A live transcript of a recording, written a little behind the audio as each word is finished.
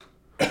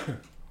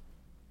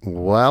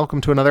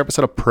Welcome to another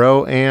episode of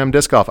Pro Am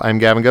Disc Golf. I'm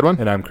Gavin Goodwin.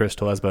 And I'm Chris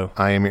Telesbo.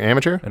 I am your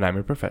amateur. And I'm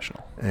your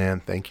professional.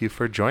 And thank you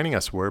for joining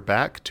us. We're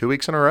back 2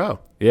 weeks in a row.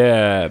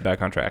 Yeah,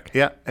 back on track.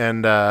 Yeah,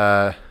 and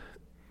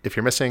if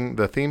you're missing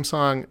the theme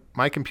song,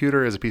 my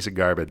computer is a piece of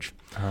garbage.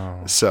 Oh.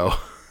 So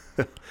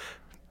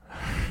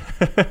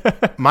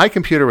my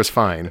computer was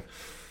fine.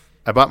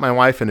 I bought my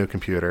wife a new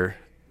computer,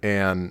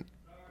 and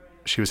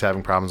she was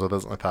having problems with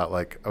it. And I thought,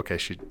 like, okay,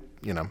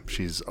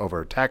 she's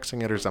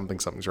overtaxing it or something.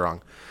 Something's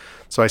wrong.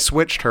 So I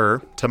switched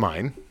her to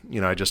mine.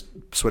 I just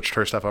switched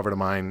her stuff over to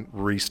mine,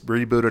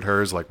 rebooted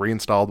hers, like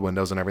reinstalled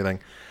Windows and everything.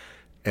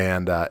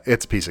 And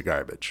it's a piece of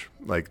garbage.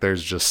 Like,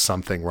 there's just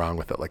something wrong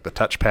with it. Like, the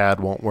touchpad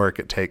won't work.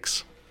 It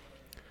takes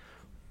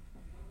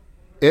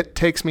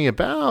me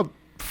about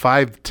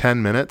 5-10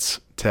 minutes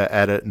to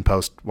edit and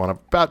post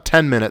about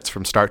 10 minutes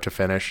from start to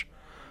finish,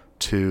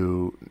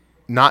 to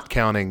not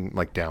counting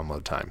like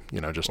download time,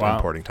 just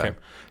importing time,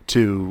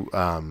 to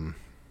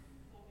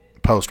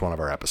post one of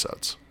our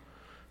episodes.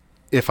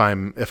 If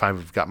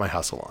I've got my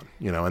hustle on,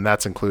 and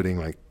that's including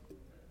like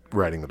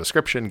writing the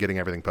description, getting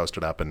everything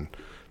posted up, and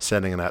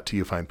sending it out to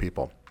you fine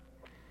people.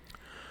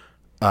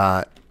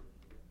 Without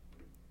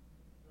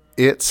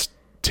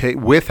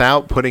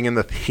putting in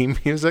the theme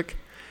music,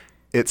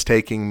 it's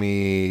taking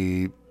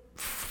me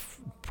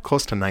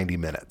close to 90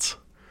 minutes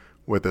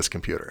with this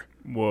computer.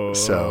 Whoa.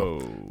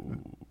 So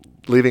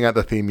leaving out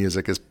the theme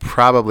music is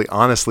probably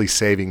honestly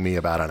saving me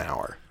about an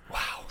hour.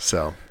 Wow.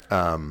 So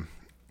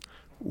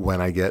when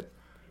I get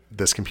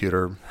this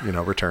computer,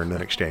 returned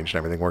and exchanged and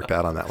everything worked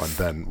out on that one,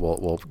 then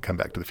we'll come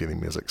back to the theme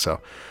music.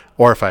 So,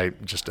 or if I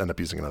just end up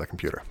using another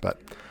computer,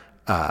 but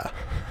I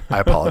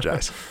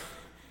apologize.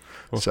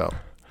 So,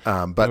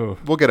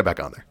 but we'll get it back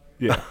on there.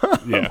 Yeah,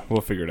 we'll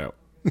figure it out.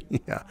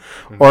 Yeah,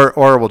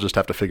 or we'll just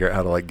have to figure out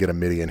how to like get a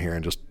MIDI in here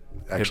and just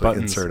actually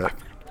insert it.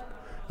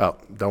 Oh,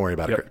 don't worry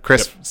about it.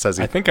 Chris says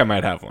I think I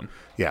might have one.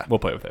 Yeah, we'll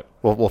play with it.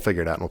 We'll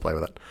figure it out and we'll play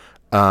with it.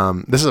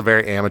 This is a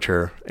very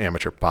amateur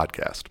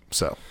podcast.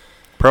 So,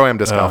 Pro Am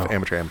Disc Golf,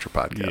 amateur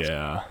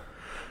podcast.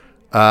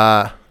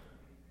 Yeah.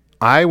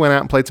 I went out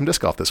and played some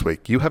disc golf this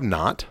week. You have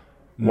not.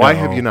 Why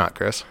have you not,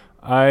 Chris?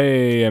 I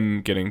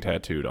am getting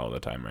tattooed all the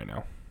time right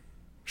now.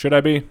 Should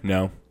I be?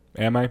 No.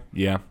 Am I?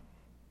 Yeah.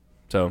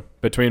 So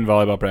between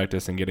volleyball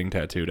practice and getting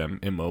tattooed, I'm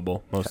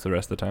immobile most of the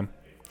rest of the time.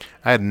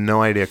 I had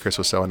no idea Chris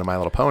was so into My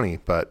Little Pony,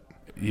 but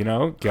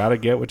gotta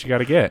get what you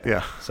gotta get.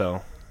 Yeah.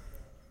 So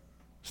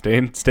stay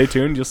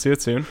tuned. You'll see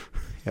it soon.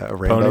 Yeah,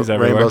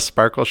 rainbow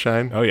sparkle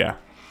shine. Oh yeah,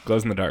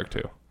 glows in the dark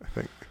too. I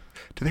think.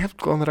 Do they have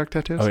glow in the dark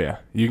tattoos? Oh yeah,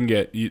 you can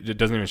get. It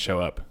doesn't even show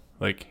up.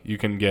 Like you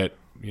can get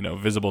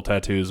visible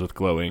tattoos with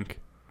glow ink.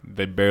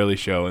 They barely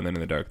show, and then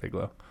in the dark they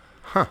glow.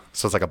 Huh.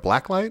 So it's like a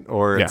black light,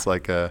 or it's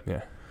like a.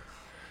 Yeah.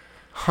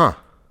 Huh.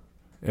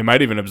 It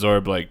might even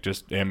absorb like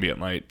just ambient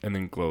light and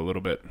then glow a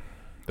little bit.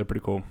 They're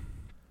pretty cool.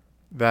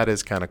 That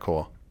is kind of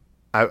cool.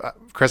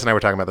 Chris and I were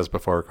talking about this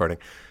before recording.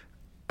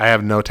 I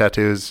have no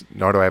tattoos,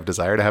 nor do I have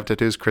desire to have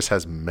tattoos. Chris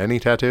has many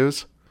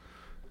tattoos.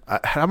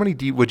 How many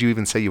would you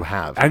even say you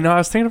have? I know. I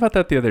was thinking about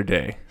that the other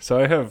day.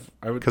 So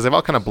because they've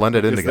all kind of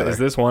blended in together. Is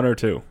this one or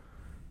two?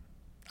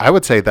 I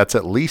would say that's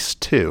at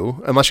least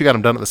two, unless you got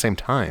them done at the same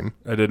time.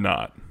 I did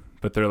not.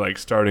 But they're like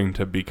starting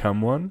to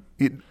become one.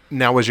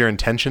 Now, was your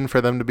intention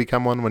for them to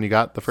become one when you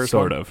got the first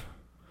one? Sort of.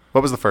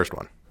 What was the first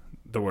one?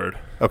 The word.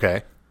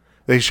 Okay.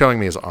 He's showing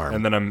me his arm.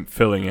 And then I'm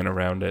filling in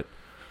around it.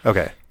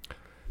 Okay.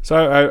 So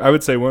I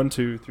would say 1,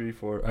 2, 3,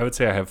 4. I would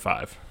say I have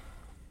 5.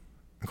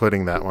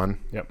 Including that one?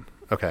 Yep.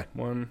 Okay.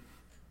 1,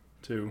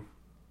 2,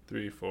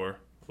 3, 4,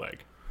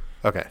 leg.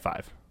 Okay.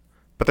 5.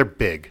 But they're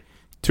big.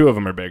 2 of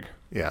them are big.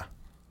 Yeah.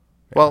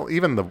 Well,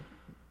 even the...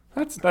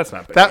 That's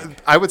not big.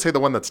 I would say the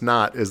one that's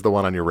not is the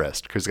one on your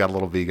wrist, because he's got a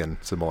little vegan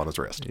symbol on his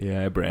wrist.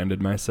 Yeah, I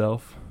branded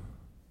myself.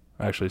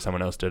 Actually,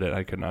 someone else did it.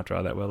 I could not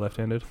draw that well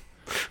left-handed.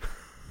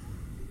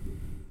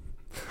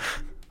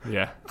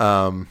 Yeah.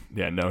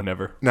 Yeah, no,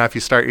 never. Now, if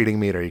you start eating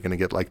meat, are you going to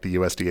get like the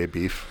USDA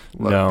beef?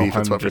 No, beef,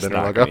 I'm just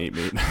not going to eat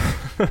meat.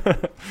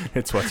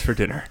 It's what's for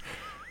dinner.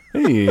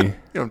 Hey.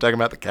 I'm talking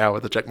about the cow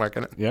with the check mark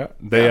in it. Yeah.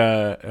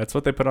 That's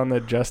what they put on the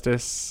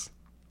Justice.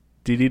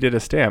 DD did a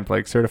stamp,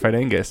 like Certified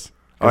Angus.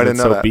 Oh, I didn't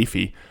know that. It's so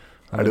beefy.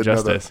 I didn't know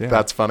that. Yeah.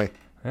 That's funny.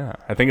 Yeah.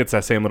 I think it's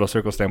that same little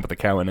circle stamp with the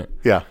cow in it.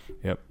 Yeah.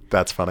 Yep.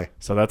 That's funny.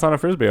 So that's on a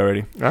Frisbee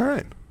already. All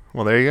right.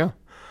 Well, there you go.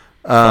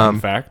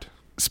 Fun fact.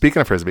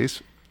 Speaking of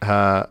Frisbees.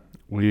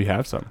 We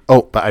have some.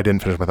 Oh, but I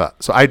didn't finish my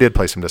thought. So I did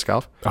play some disc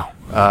golf.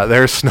 Oh.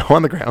 There's snow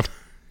on the ground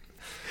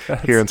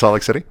here in Salt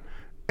Lake City.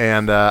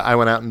 And I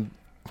went out and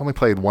only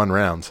played one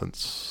round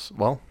since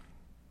I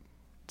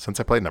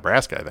played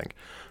Nebraska, I think,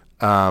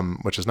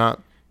 which is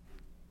not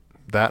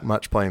that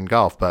much playing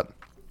golf, but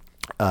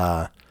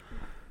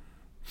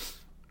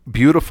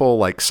beautiful,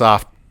 like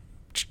soft,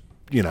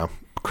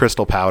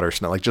 crystal powder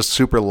snow, like just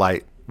super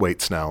lightweight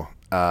snow.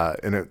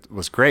 And it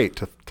was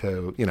great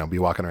to be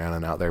walking around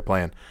and out there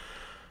playing.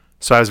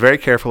 So I was very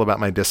careful about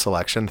my disc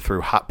selection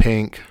through hot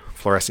pink,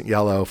 fluorescent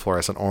yellow,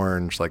 fluorescent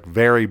orange, like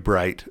very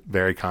bright,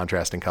 very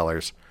contrasting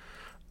colors.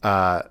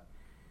 Had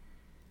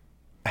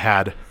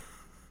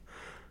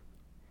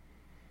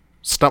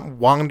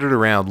wandered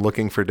around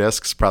looking for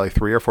discs probably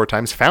 3 or 4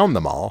 times, found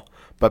them all,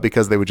 but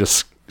because they would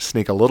just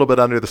sneak a little bit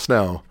under the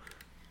snow,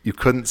 you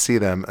couldn't see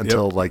them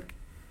until like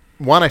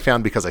one I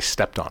found because I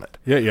stepped on it.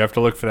 Yeah, you have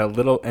to look for that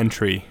little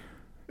entry.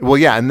 Well,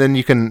 yeah, and then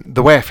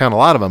the way I found a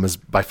lot of them is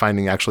by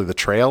finding actually the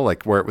trail,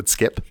 like where it would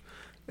skip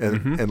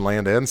and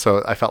land in.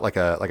 So I felt like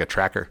a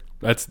tracker.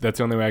 That's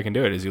the only way I can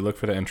do it is you look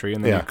for the entry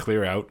and then you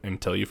clear out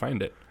until you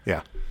find it.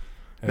 Yeah.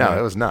 No,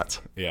 it was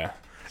nuts. Yeah.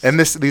 And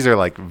these are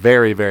like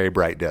very, very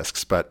bright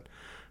discs, but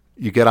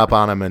you get up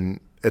on them and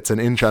it's an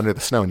inch under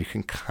the snow and you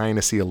can kind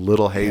of see a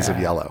little haze of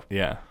yellow.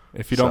 Yeah.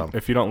 If you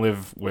don't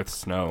live with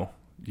snow,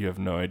 you have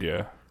no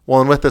idea. Well,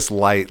 and with this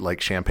light,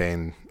 like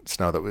Champagne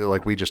snow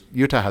that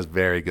Utah has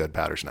very good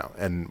powder snow,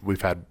 and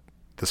we've had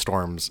the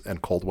storms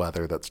and cold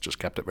weather that's just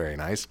kept it very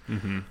nice.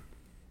 Mm-hmm.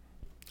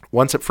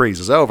 Once it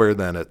freezes over,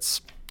 then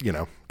it's,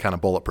 kind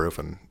of bulletproof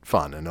and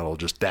fun, and it'll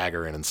just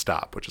dagger in and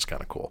stop, which is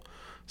kind of cool.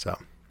 So,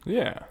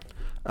 yeah.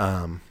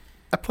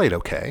 I played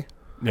okay.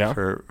 Yeah.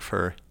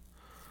 For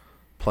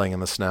playing in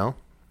the snow.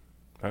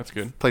 That's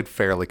good. Played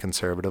fairly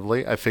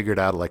conservatively. I figured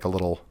out like a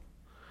little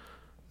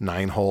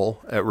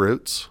 9-hole at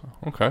Roots.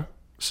 Okay.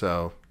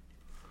 So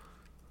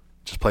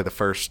just play the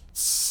first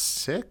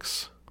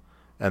 6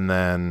 and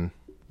then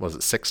was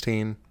it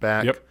 16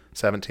 back? Yep.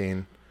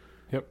 17.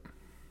 Yep.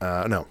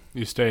 No.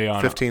 You stay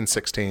on 15,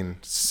 16,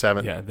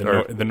 7. Yeah,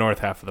 the north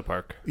half of the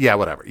park. Yeah,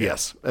 whatever. Yeah.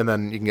 Yes. And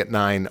then you can get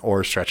 9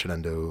 or stretch it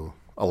into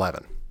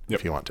 11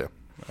 if you want to.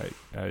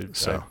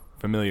 So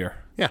familiar.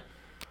 Yeah.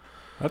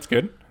 That's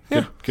good.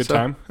 Yeah. Good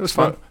time. It was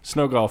fun.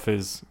 Snow golf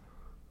is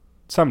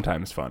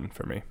sometimes fun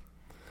for me.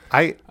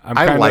 I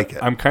like it.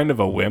 I'm kind of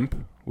a wimp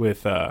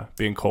with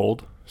being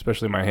cold,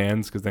 especially my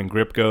hands, because then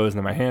grip goes and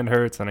then my hand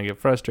hurts and I get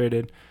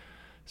frustrated.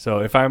 So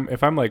if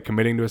I'm like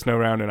committing to a snow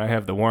round and I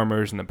have the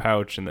warmers and the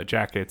pouch and the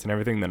jackets and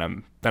everything, then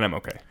I'm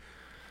okay.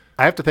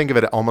 I have to think of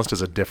it almost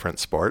as a different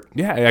sport.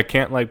 Yeah, I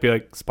can't be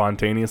like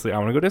spontaneously, I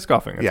want to go disc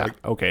golfing. It's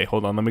like, okay,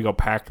 hold on, let me go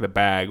pack the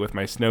bag with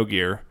my snow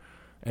gear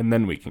and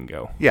then we can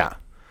go. Yeah.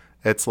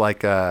 It's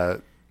like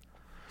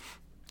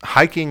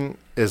hiking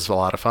is a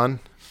lot of fun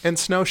and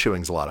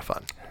snowshoeing is a lot of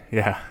fun.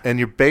 Yeah. And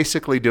you're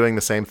basically doing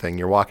the same thing.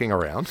 You're walking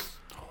around,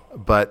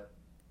 but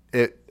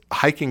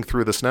hiking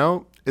through the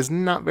snow is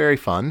not very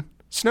fun.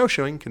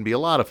 Snowshoeing can be a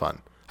lot of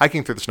fun.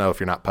 Hiking through the snow, if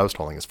you're not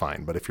post-holing, is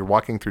fine. But if you're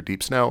walking through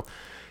deep snow,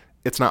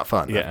 it's not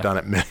fun. Yeah. I've done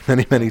it many,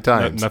 many, many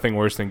times. Nothing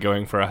worse than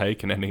going for a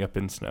hike and ending up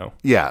in snow.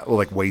 Yeah, well,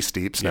 like waist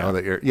deep snow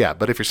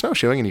but if you're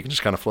snowshoeing and you can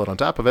just kind of float on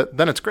top of it,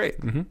 then it's great.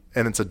 Mm-hmm.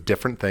 And it's a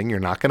different thing. You're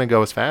not going to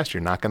go as fast.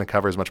 You're not going to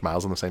cover as much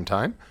miles in the same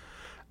time.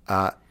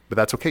 But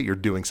that's okay. You're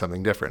doing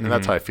something different. And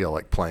that's how I feel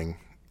like playing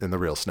in the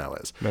real snow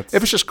is. If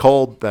it's just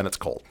cold, then it's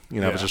cold.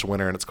 If it's just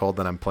winter and it's cold,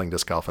 then I'm playing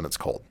disc golf and it's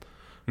cold.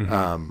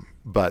 Mm-hmm.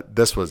 But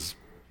this was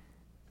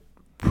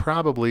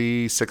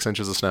probably 6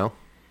 inches of snow.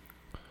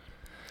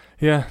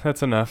 Yeah,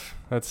 that's enough.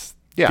 That's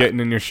getting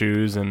in your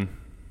shoes and...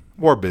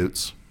 Wore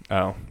boots.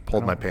 Oh.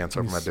 Pulled my pants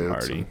over my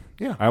boots. And,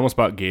 I almost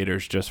bought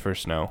gaiters just for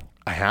snow.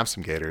 I have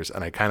some gaiters,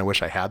 and I kind of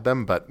wish I had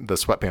them, but the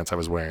sweatpants I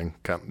was wearing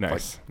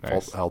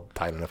held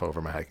tight enough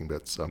over my hiking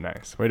boots. So.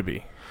 Nice. Way to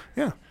be.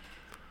 Yeah.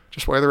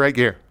 Just wear the right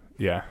gear.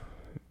 Yeah.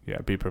 Yeah,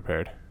 be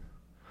prepared.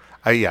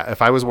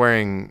 If I was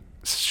wearing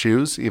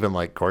shoes, even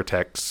like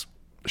Gore-Tex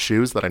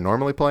shoes that I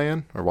normally play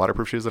in, or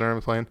waterproof shoes that I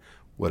normally play in,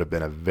 would have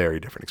been a very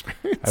different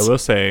experience. I will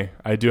say,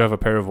 I do have a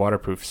pair of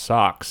waterproof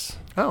socks.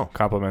 Oh.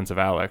 Compliments of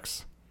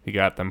Alex. He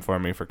got them for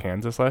me for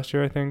Kansas last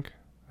year, I think.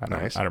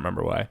 Nice. I don't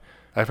remember why.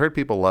 I've heard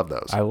people love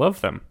those. I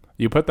love them.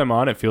 You put them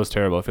on, it feels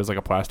terrible. It feels like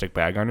a plastic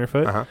bag on your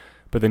foot.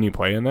 But then you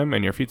play in them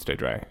and your feet stay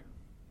dry.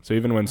 So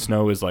even when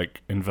snow is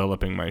like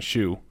enveloping my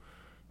shoe,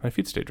 my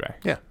feet stay dry.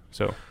 Yeah.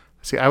 So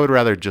see, I would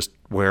rather just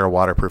wear a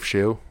waterproof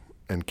shoe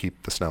and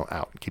keep the snow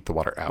out, keep the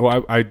water out.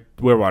 Well, I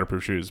wear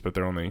waterproof shoes, but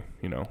they're only,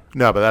 No,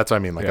 but that's what I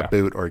mean, like a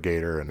boot or a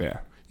gaiter. And you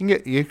can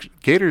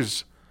get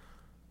gaiters.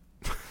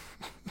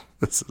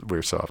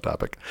 We're so off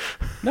topic.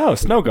 No,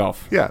 snow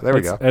golf. Yeah, there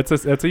we go. It's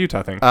a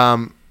Utah thing.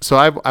 So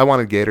I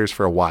wanted gaiters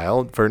for a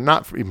while,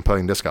 not for even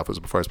playing disc golf. It was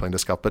before I was playing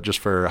disc golf, but just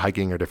for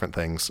hiking or different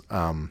things.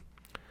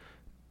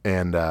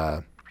 And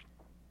go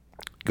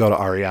to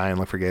REI and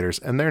look for gaiters,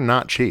 and they're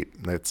not cheap.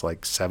 It's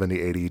like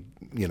 $70,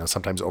 $80,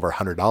 sometimes over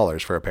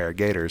 $100 for a pair of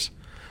gaiters.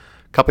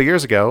 A couple of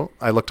years ago,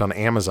 I looked on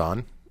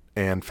Amazon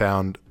and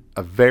found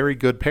a very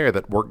good pair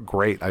that worked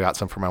great. I got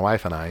some for my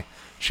wife and I.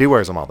 She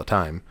wears them all the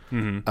time.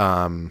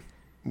 Mm-hmm.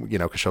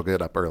 Because she'll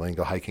get up early and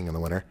go hiking in the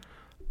winter.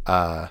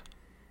 I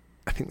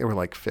think they were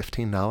like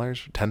 $15,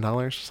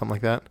 $10, something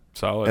like that.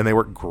 Solid. And they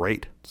work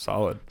great.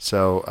 Solid.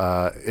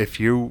 So if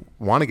you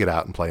want to get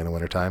out and play in the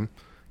wintertime,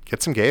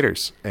 get some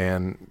gaiters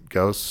and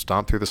go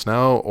stomp through the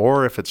snow.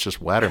 Or if it's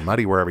just wet or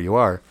muddy wherever you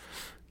are,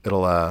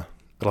 it'll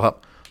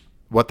help.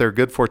 What they're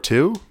good for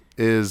too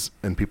is,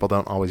 and people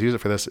don't always use it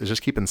for this, is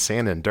just keeping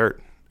sand and dirt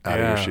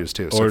out of your shoes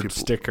too. Or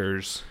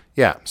stickers.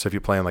 Yeah. So if you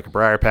play in like a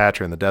briar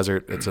patch or in the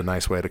desert, it's a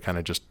nice way to kind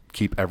of just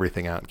keep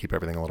everything out and keep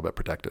everything a little bit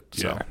protected.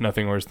 So. Yeah.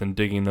 Nothing worse than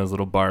digging those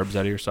little barbs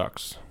out of your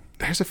socks.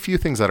 There's a few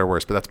things that are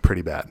worse, but that's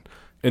pretty bad.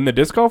 In the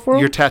disc golf world?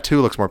 Your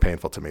tattoo looks more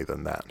painful to me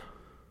than that.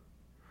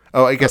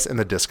 Oh, I guess in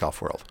the disc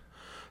golf world.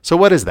 So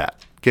what is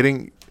that?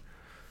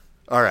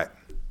 All right.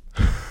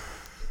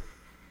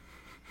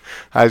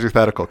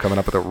 Hypothetical coming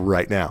up with it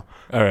right now.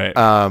 All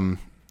right.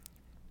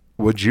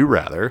 Would you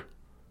rather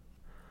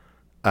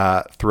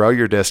throw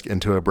your disc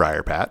into a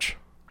briar patch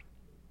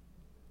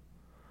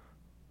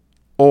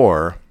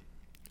or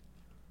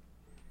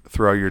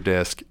throw your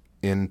disc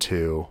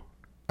into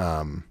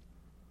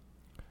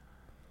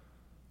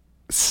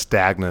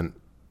stagnant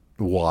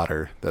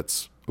water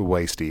that's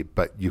waist deep,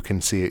 but you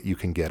can see it, you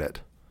can get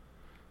it.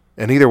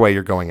 And either way,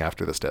 you're going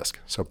after this disc.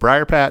 So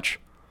briar patch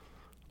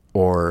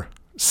or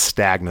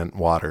stagnant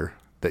water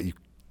that you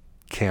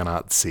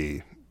cannot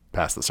see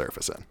past the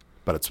surface in,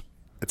 but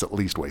it's at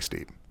least waist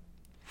deep.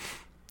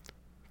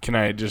 Can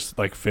I just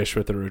like fish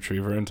with the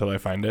retriever until I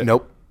find it?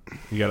 Nope.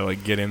 You gotta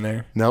like get in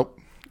there. Nope.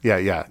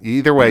 Yeah.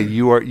 Either way,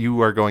 you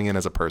are going in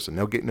as a person.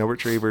 No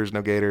retrievers,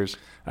 no gators.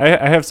 I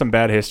have some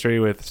bad history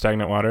with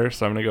stagnant water,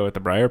 so I'm gonna go with the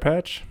briar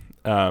patch.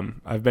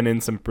 I've been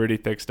in some pretty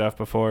thick stuff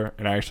before,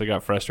 and I actually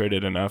got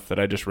frustrated enough that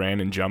I just ran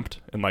and jumped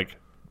and like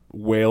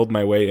wailed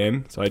my way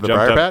in. So I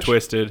jumped up,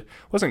 twisted.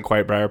 Wasn't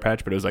quite briar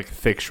patch, but it was like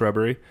thick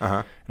shrubbery.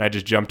 And I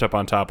just jumped up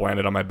on top,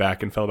 landed on my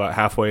back, and fell about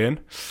halfway in,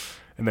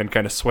 and then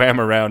kind of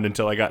swam around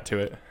until I got to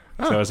it.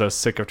 So I was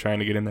sick of trying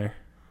to get in there.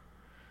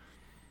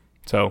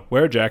 So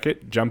wear a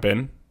jacket, jump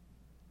in.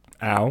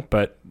 Ow,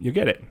 but you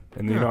get it,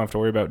 and you don't have to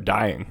worry about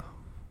dying.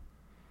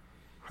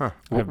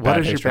 What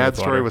is your bad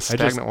story with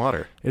stagnant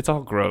water? It's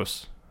all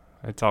gross.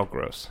 It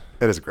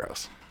is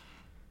gross.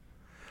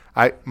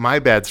 My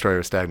bad story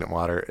with stagnant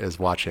water is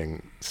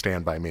watching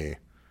Stand By Me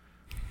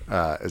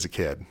as a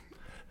kid.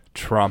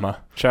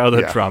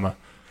 Childhood trauma.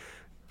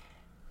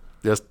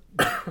 Just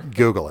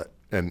Google it,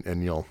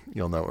 and you'll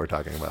know what we're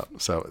talking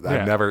about. So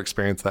I've never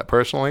experienced that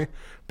personally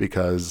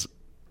because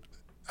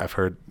I've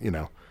heard,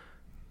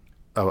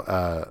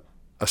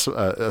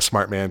 a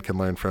smart man can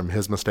learn from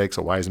his mistakes.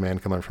 A wise man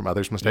can learn from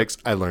others' mistakes.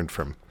 I learned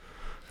from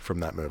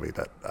that movie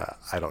that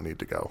I don't need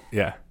to go.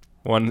 Yeah,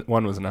 one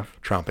was enough.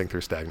 Tromping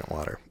through stagnant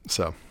water.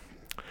 So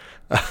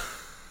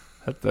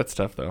that's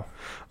tough though.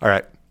 All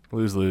right,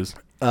 lose.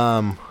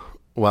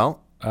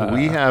 Well,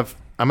 we have.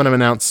 I'm going to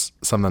announce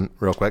something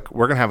real quick.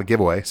 We're going to have a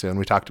giveaway soon.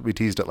 We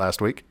teased it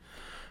last week.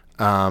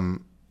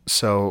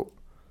 So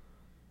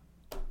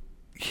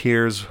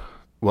here's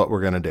what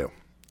we're going to do.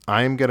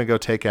 I'm going to go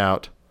take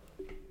out.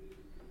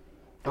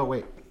 Oh,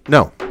 wait.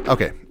 No.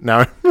 Okay. Now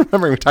I'm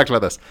remembering we talked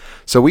about this.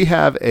 So we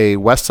have a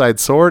West Side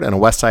sword and a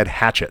West Side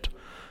hatchet.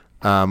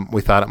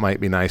 We thought it might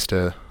be nice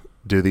to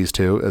do these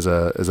two as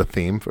a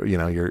theme for,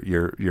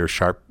 your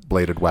sharp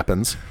bladed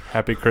weapons.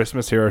 Happy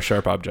Christmas. Here are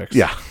sharp objects.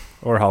 Yeah.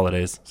 Or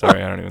holidays.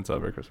 Sorry, I don't even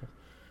celebrate Christmas.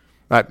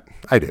 I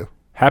do.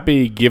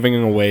 Happy giving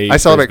away. I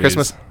celebrate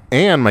Christmas,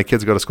 and my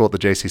kids go to school at the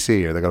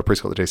JCC, or they go to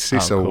preschool at the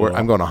JCC. Cool.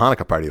 I'm going to a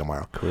Hanukkah party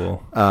tomorrow.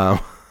 Cool.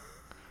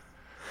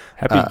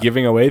 Happy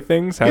giving away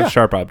things. Have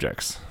sharp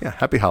objects. Yeah.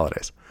 Happy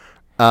holidays.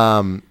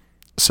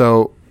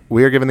 So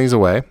we are giving these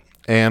away,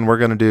 and we're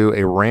going to do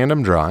a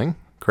random drawing.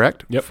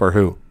 Correct? Yep. For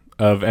who?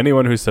 Of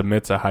anyone who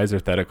submits a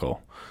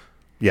hypothetical.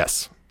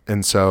 Yes.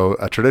 And so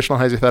a traditional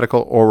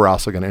hypothetical, or we're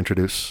also going to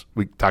introduce,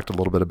 we talked a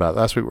little bit about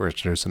last week, we're going to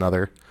introduce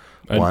another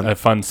one. A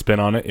fun spin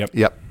on it,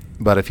 Yep.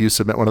 But if you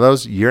submit one of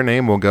those, your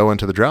name will go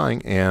into the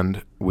drawing,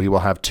 and we will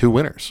have two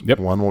winners. Yep.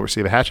 One will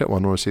receive a hatchet,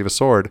 one will receive a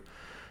sword.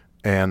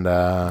 And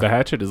the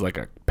hatchet is like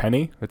a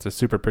penny. It's a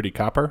super pretty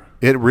copper.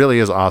 It really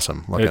is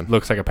awesome looking. It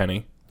looks like a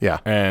penny. Yeah.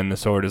 And the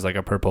sword is like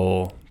a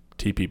purple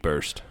TP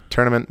burst.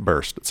 Tournament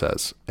burst, it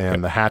says.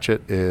 And the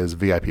hatchet is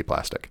VIP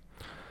plastic.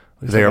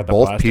 They are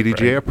both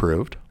PDGA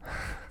approved.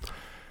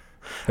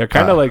 They're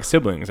kind of like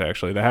siblings,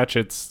 actually. The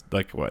hatchet's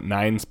like,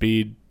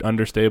 9-speed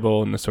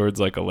understable, and the sword's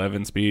like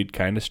 11-speed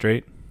kind of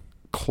straight.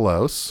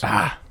 Close.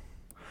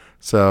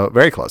 So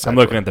very close. I'm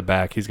looking at the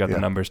back. He's got the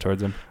numbers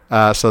towards him.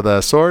 So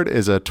the sword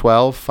is a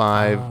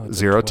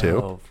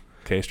 12.502.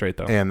 Okay, straight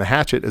though. And the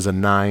hatchet is a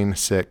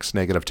 9.6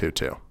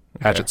 -22. Okay.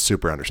 Hatchet's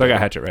super understable. So I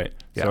got hatchet right.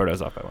 Yeah. Sword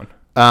is off by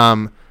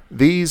one.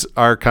 These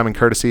are coming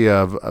courtesy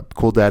of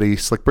Cool Daddy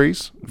Slick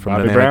Breeze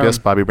from Dynamic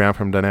Disc. Bobby Brown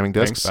from Dynamic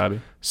Discs. Thanks,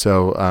 Bobby.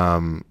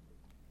 So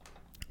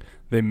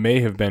they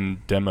may have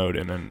been demoed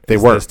in an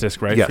This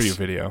disc right for you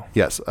video.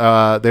 Yes.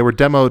 They were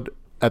demoed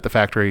at the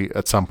factory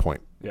at some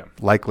point. Yeah.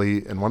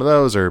 Likely in one of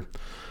those, or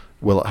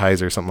Willet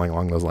Heiser or something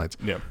along those lines.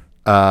 Yeah.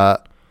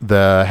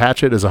 The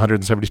hatchet is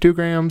 172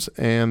 grams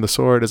and the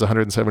sword is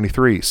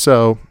 173.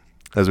 So,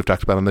 as we've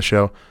talked about on the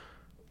show,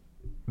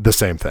 the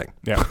same thing.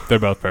 Yeah, they're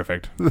both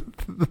perfect.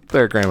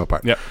 They're a gram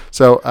apart. Yep.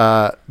 So,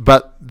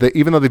 but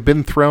even though they've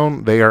been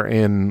thrown, they are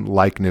in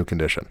like new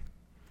condition.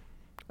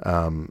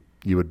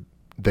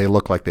 They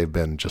look like they've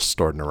been just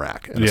stored in a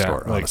rack in a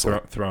store. Like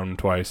thrown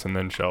twice and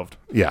then shelved.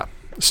 Yeah.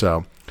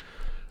 So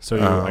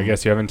I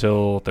guess you have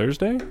until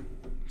Thursday.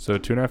 So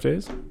 2.5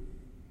 days.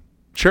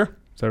 Sure.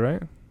 Is that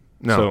right?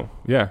 No. So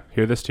yeah,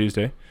 hear this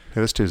Tuesday.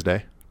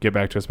 Get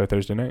back to us by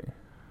Thursday night.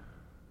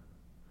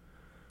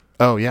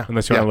 Oh yeah.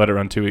 Unless you want to let it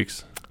run 2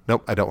 weeks.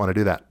 Nope, I don't want to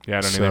do that. Yeah,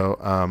 I don't either.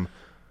 So,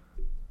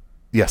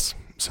 yes.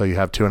 So you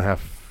have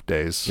 2.5 of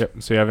days. Yep.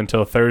 So you have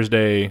until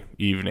Thursday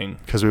evening.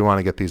 Because we want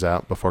to get these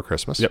out before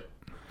Christmas. Yep.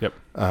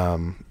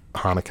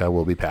 Hanukkah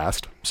will be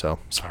past, so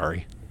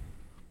sorry.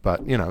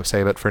 But,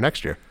 save it for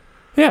next year.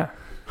 Yeah.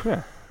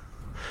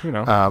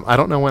 I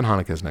don't know when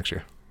Hanukkah is next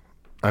year.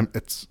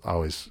 It's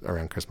always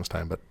around Christmas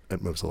time, but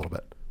it moves a little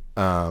bit.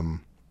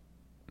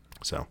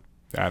 So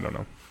I don't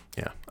know.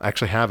 yeah, I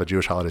actually have a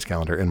Jewish holidays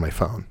calendar in my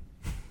phone.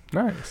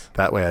 Nice.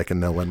 That way I can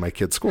know when my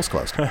kid's school's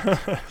closed.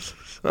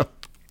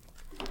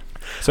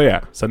 So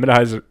yeah, submit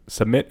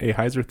a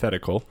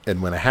hypothetical.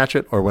 And win a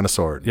hatchet or win a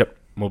sword. Yep.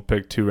 We'll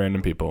pick 2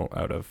 random people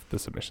out of the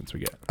submissions we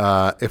get.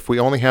 If we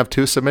only have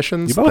 2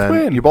 submissions, You both then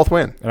win. you both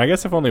win. And I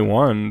guess if only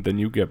one, then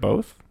you get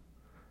both.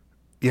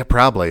 Yeah,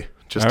 probably.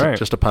 Just All to, right.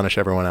 just to punish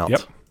everyone else.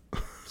 Yep.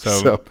 So,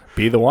 So-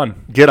 be the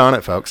one. Get on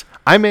it, folks.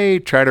 I may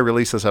try to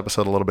release this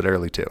episode a little bit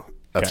early too.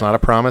 That's Okay. not a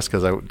promise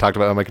because I talked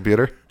about it on my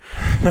computer.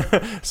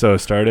 So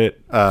start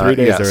it 3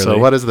 days early. So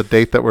what is the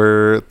date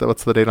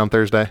what's the date on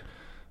Thursday?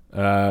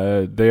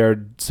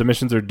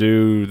 Submissions are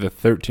due the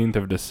 13th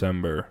of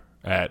December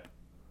at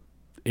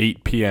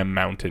 8 p.m.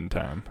 Mountain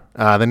Time.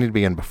 They need to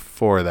be in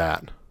before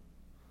that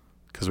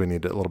because we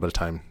need a little bit of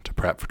time to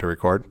prep to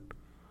record.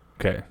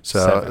 Okay.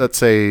 So let's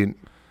say,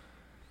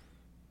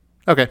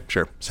 okay,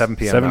 sure, 7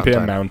 p.m. 7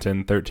 p.m. Mountain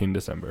Mountain, 13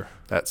 December,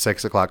 at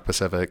 6 o'clock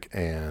Pacific,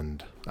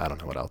 and I don't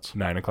know what else.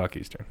 9 o'clock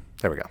Eastern.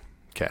 There we go.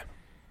 Okay.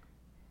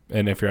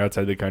 And if you're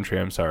outside the country,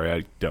 I'm sorry,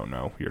 I don't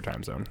know your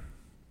time zone.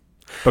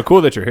 But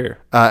cool that you're here.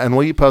 And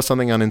will you post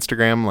something on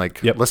Instagram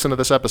like, Yep. listen to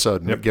this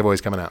episode, Yep.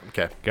 giveaway's coming out.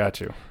 Okay.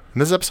 Got you.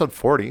 And this is episode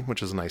 40,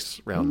 which is a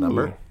nice round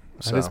number. Ooh,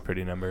 So- That is a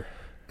pretty number.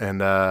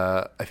 And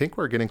I think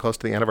we're getting close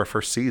to the end of our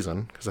first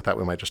season because I thought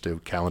we might just do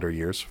calendar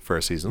years for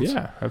our seasons.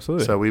 Yeah,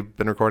 absolutely. So we've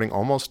been recording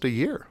almost a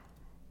year.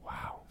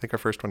 wow. I think our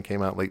first one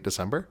came out late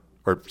December,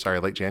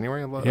 late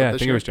January. Yeah, I this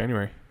think year. it was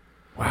January.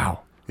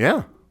 Wow.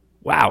 Yeah.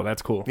 Wow,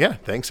 that's cool. Yeah.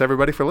 Thanks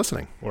everybody for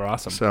listening. We're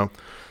awesome. So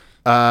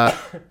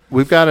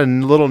we've got a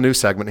little new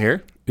segment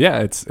here. Yeah,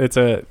 it's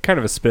a kind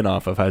of a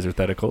spin-off of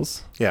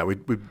Hypotheticals. Yeah. We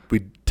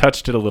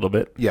Touched it a little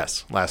bit.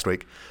 yes, last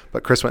week,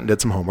 but Chris went and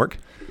did some homework.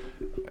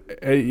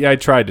 I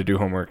tried to do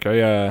homework.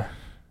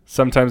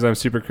 Sometimes I'm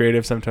super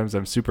creative, sometimes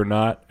I'm super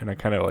not, and I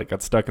kind of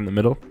got stuck in the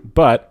middle.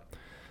 But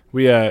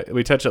we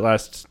touched it I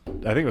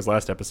think it was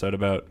last episode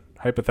about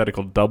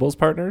hypothetical doubles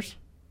partners.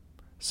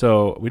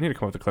 So we need to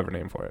come up with a clever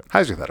name for it,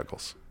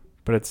 Hypotheticals.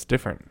 but it's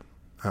different.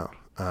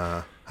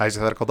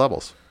 Hypothetical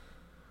doubles.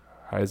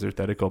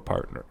 Hypothetical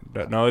partner.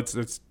 No,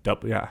 it's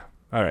double. Yeah.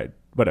 All right.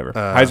 Whatever.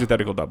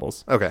 Hypothetical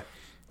doubles. Okay.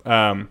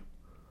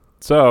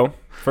 So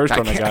first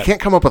one I I got.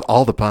 can't come up with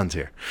all the puns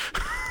here.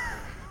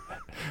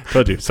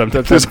 Told you.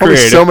 Sometimes There's I'm only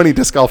creative. so many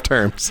disc golf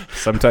terms.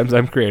 Sometimes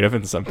I'm creative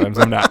and sometimes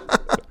I'm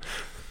not.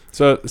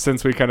 So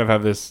since we kind of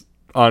have this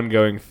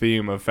ongoing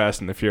theme of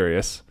Fast and the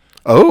Furious,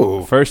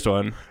 Oh, first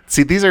one.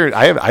 see, these are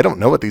I don't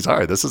know what these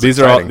are. This is These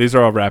exciting.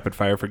 are all rapid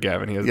fire for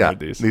Gavin. He has Yeah, made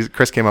these.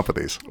 Chris came up with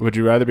these. Would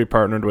you rather be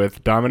partnered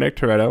with Dominic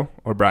Toretto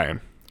or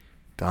Brian?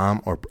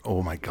 Dom or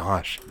oh my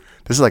gosh,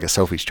 this is like a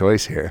Sophie's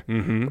Choice here,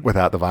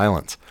 without the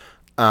violence.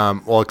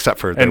 Well, except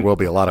for there And will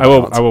be a lot of I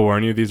violence. will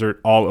warn you. These are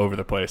all over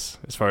the place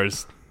as far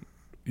as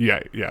yeah.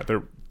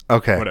 They're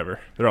Okay. whatever.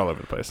 They're all over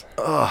the place.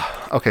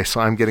 Okay, so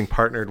I'm getting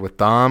partnered with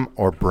Dom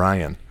or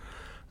Brian.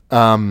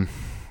 All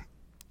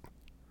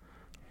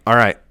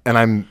right,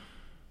 and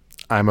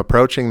I'm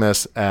approaching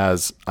this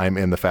as I'm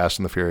in the Fast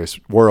and the Furious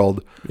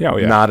world, Yeah,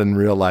 yeah. not in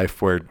real life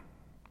where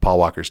Paul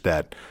Walker's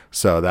dead.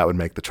 So that would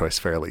make the choice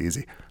fairly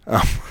easy.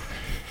 That's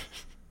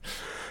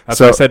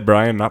so- why I said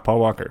Brian, not Paul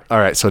Walker. All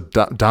right, so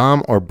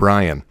Dom or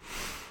Brian?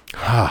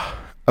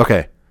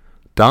 Okay,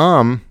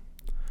 Dom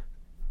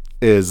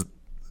is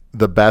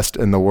the best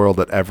in the world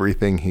at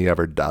everything he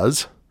ever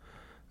does,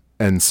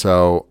 and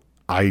so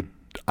I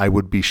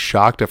would be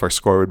shocked if our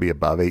score would be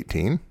above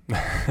 18.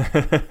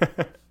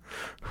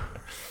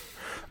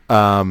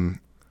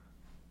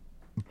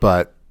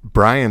 But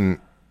Brian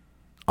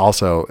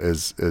also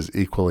is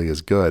equally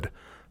as good.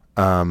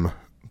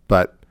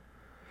 But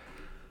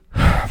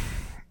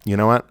you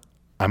know what?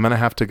 I'm going to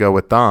have to go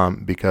with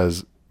Dom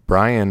because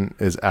Brian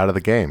is out of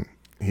the game.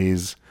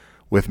 He's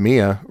with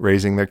Mia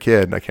raising their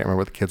kid. I can't remember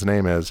what the kid's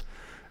name is.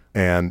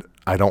 And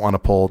I don't want to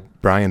pull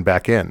Brian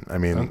back in. I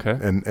mean, Okay.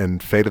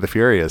 and Fate of the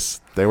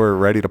Furious, they were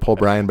ready to pull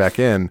Brian back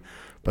in,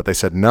 but they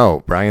said,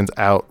 no, Brian's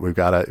out. We've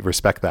got to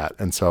respect that.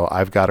 And so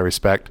I've got to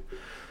respect,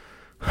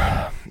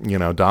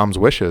 Dom's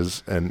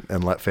wishes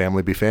and let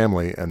family be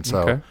family. And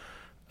so,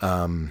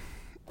 Okay.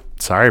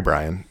 Sorry,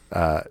 Brian,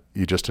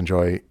 you just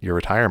enjoy your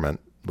retirement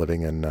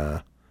living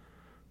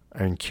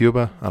in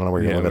Cuba. I don't know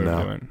where you're living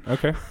now.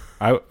 Okay.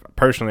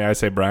 I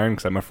say Brian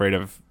because I'm afraid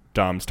of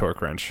Dom's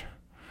torque wrench.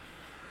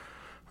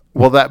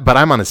 Well, but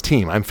I'm on his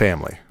team. I'm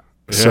family.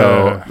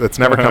 So it's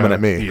never coming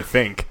at me. You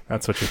think.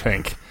 That's what you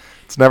think.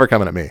 It's never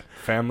coming at me.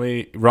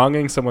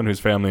 Wronging someone whose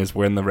family is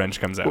when the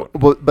wrench comes out.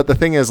 Well, but the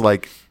thing is,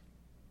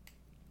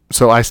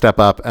 so I step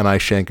up and I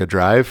shank a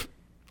drive.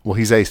 Well,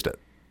 he's aced it.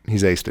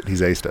 He's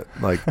aced it.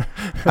 Like,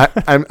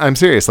 I'm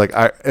serious. Like,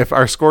 if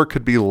our score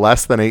could be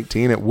less than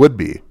 18, it would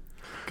be.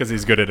 Because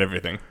he's good at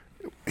everything.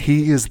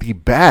 He is the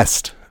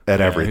best. at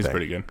Yeah, everything. he's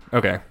pretty good.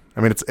 Okay.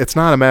 I mean, it's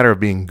not a matter of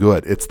being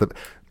good. It's the.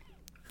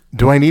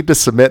 Do I need to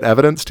submit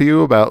evidence to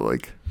you about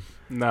like?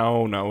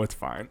 No, it's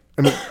fine.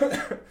 I mean,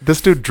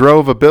 this dude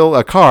drove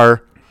a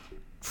car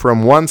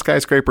from one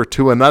skyscraper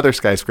to another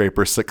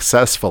skyscraper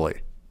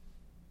successfully.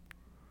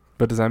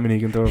 But does that mean he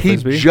can throw a He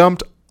frisbee?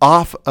 jumped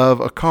off of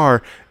a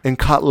car and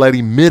caught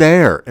Letty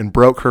midair and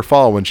broke her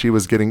fall when she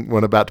was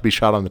when about to be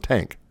shot on the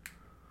tank.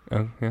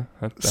 Oh, yeah.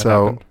 That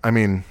So, happened. I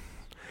mean,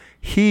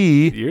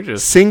 he You're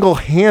just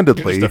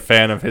single-handedly a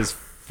fan of his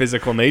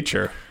physical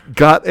nature.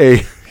 got a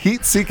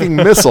heat-seeking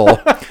missile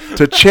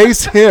to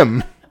chase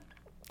him,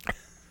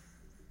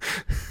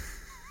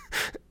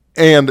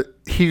 and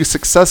he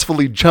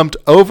successfully jumped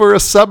over a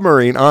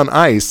submarine on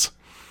ice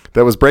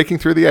that was breaking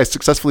through the ice,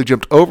 successfully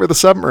jumped over the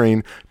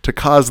submarine to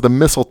cause the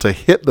missile to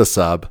hit the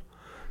sub,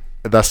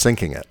 thus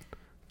sinking it.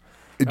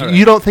 All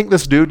You don't think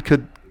this dude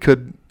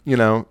could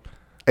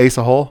ace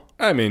a hole?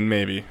 I mean,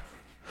 maybe.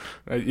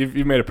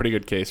 You've made a pretty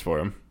good case for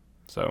him.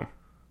 So,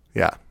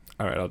 Yeah.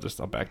 all right, I'll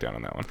back down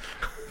on that one.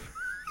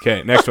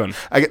 Okay, next one.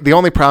 The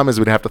only problem is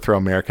we'd have to throw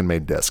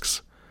American-made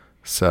discs.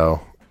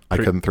 So I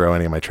couldn't throw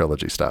any of my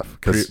trilogy stuff.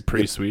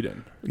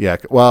 Pre-Sweden. Yeah.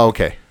 Well,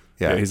 okay.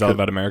 Yeah, he's all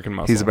about American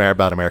muscle. He's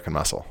about American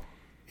muscle.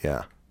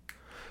 Yeah.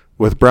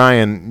 With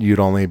Brian, you'd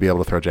only be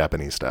able to throw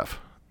Japanese stuff,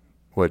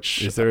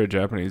 which Is there a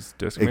Japanese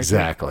disc maker?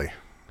 exactly.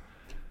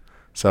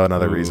 So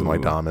another reason why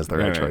Ooh. Dom is the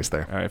right choice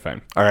there. All right,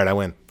 fine. All right, I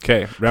win.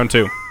 Okay, round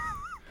 2.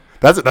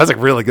 That's a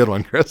really good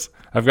one, Chris.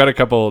 I've got a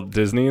couple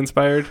Disney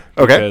inspired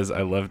Okay. because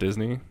I love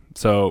Disney.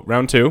 So,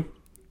 round 2.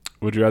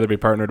 Would you rather be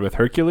partnered with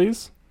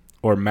Hercules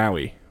or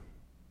Maui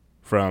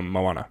from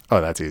Moana? Oh,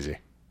 that's easy.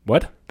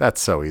 What?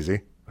 That's so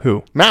easy.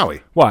 Who?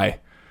 Maui. Why?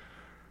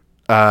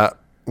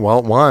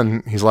 Well,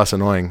 one, he's less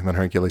annoying than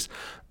Hercules.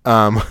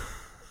 I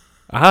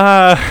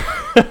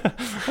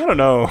don't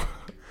know.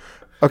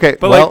 Okay,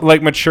 But well,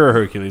 like mature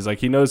Hercules, like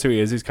he knows who he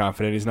is. He's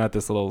confident. He's not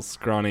this little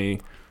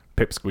scrawny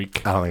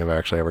pipsqueak. I don't think I've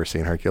actually ever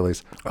seen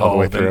Hercules all the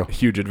way then through.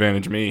 huge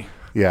advantage me.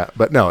 Yeah,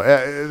 but no,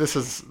 this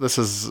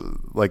is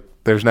like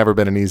there's never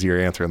been an easier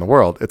answer in the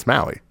world. It's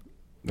Maui.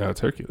 No, it's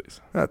Hercules.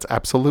 That's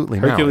absolutely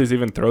Maui. Hercules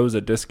even throws a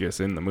discus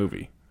in the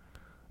movie,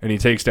 and he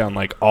takes down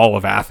like all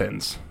of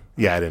Athens.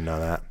 Yeah, I didn't know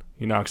that.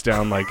 He knocks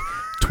down like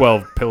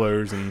 12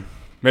 pillars, and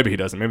maybe he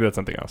doesn't. Maybe that's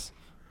something else.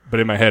 But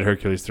in my head,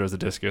 Hercules throws a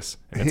discus,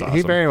 and it's awesome.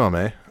 He very well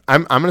may.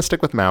 I'm going to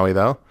stick with Maui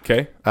though.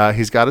 Okay.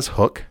 He's got his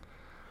hook.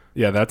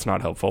 Yeah, that's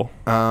not helpful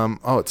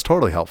It's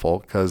totally helpful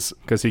because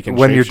because he can.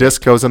 when your shapeshift.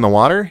 disc goes in the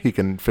water, he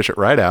can fish it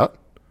right out.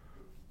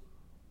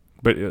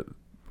 But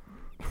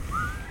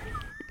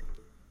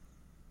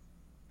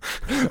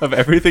of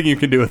everything you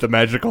can do with a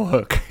magical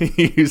hook,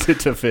 you use it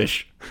to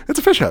fish. It's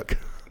a fish hook.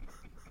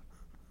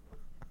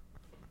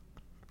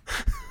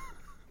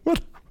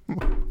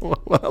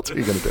 What else are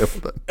you going to do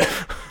with it?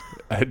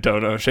 I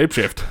don't know.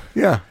 Shapeshift.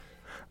 Yeah.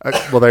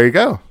 Well, there you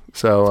go.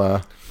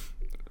 So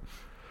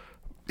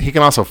he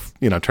can also,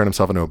 turn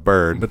himself into a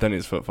bird. But then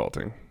he's foot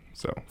faulting.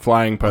 So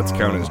flying putts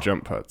count as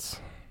jump putts.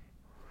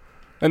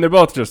 And they're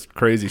both just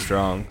crazy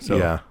strong. So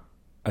yeah.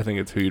 I think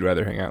it's who you'd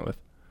rather hang out with.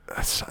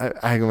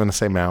 I'm going to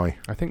say Maui.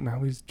 I think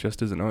Maui's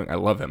just as annoying. I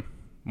love him.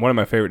 One of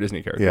my favorite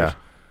Disney characters. Yeah.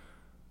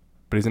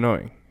 But he's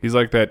annoying. He's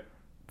like that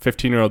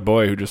 15-year-old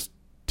boy who just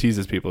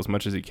teases people as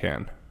much as he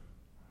can.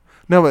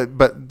 No,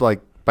 but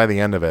like by the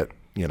end of it,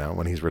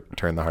 when he's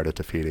returned the heart of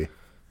Tafiti,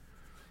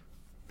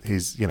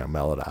 he's,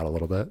 mellowed out a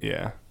little bit.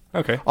 Yeah.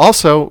 Okay.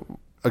 Also,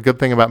 a good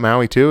thing about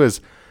Maui too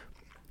is,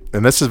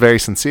 and this is very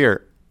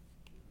sincere,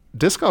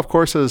 disc golf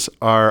courses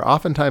are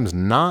oftentimes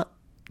not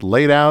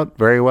laid out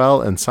very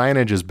well and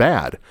signage is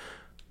bad.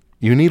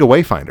 You need a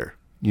wayfinder.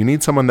 You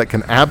need someone that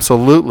can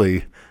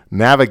absolutely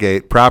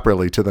navigate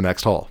properly to the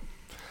next hole.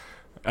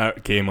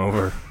 Game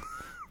over.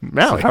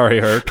 Maui. Sorry,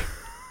 Herc.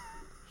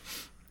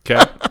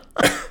 Okay.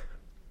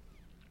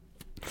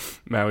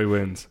 Maui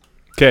wins.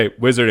 Okay,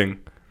 wizarding.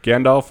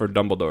 Gandalf or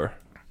Dumbledore?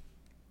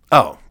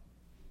 Oh,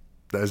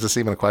 is this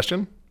even a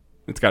question?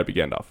 It's got to be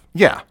Gandalf.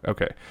 Yeah.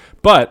 Okay.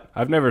 But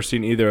I've never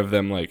seen either of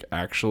them like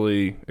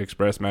actually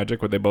express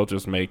magic. Would they both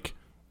just make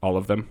all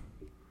of them?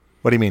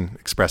 What do you mean,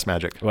 express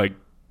magic? Like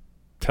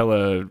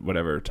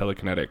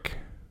telekinetic.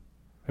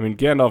 I mean,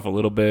 Gandalf a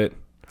little bit.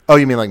 Oh,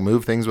 you mean like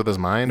move things with his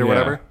mind or Yeah.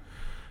 whatever?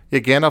 Yeah,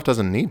 Gandalf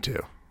doesn't need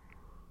to.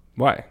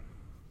 Why?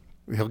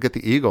 He'll get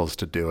the eagles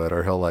to do it,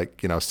 or he'll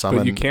summon.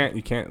 But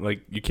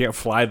you can't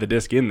fly the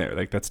disc in there.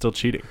 Like that's still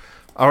cheating.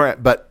 All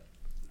right, but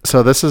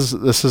so this is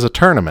a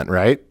tournament,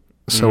 right?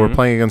 So we're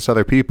playing against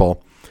other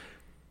people.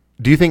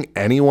 Do you think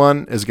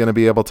anyone is going to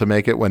be able to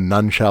make it when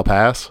none shall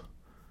pass?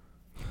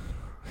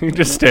 He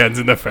just stands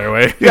in the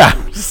fairway. Yeah,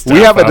 Just we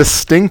have step a up.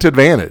 distinct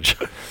advantage.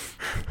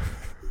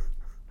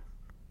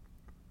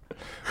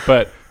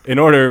 But in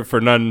order for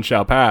none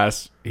shall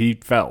pass, he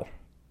fell.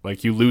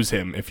 Like you lose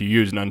him if you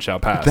use none shall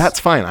pass. That's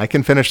fine. I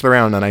can finish the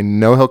round, and I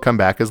know he'll come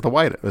back as the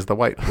white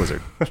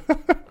wizard.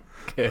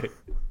 okay.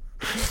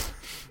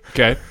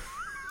 Okay.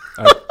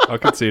 I'll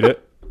concede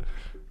it.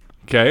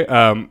 Okay.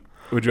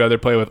 Would you rather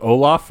play with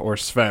Olaf or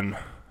Sven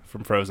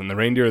from Frozen, the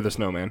reindeer or the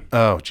snowman?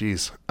 Oh,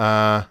 geez.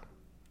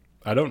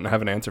 I don't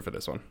have an answer for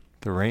this one.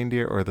 The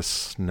reindeer or the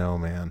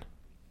snowman?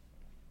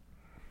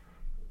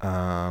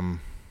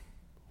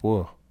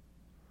 Whoa.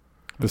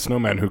 The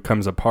snowman who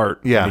comes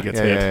apart Yeah, when he gets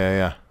yeah, hit.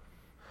 yeah.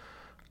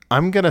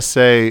 I'm going to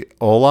say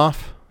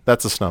Olaf.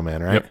 That's a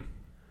snowman, right? Yep.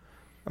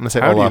 I'm going to say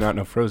How Olaf. do you not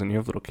know Frozen? You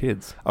have little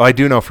kids. Oh, I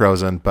do know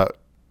Frozen, but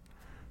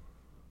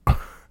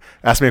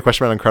ask me a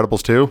question about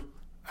Incredibles 2.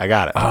 I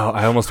got it. Oh,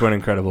 I almost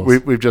went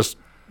Incredibles. We've just,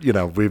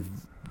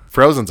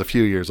 Frozen's a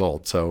few years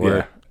old, so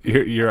we're,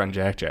 You're on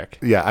Jack.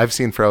 yeah, I've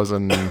seen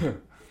Frozen.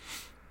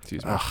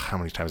 Excuse me. How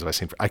many times have I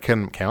seen? I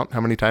couldn't count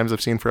how many times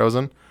I've seen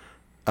Frozen.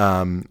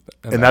 And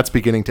that's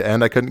beginning to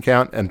end. I couldn't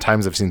count. And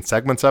times I've seen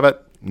segments of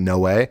it. No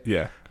way.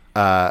 Yeah.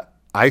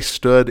 I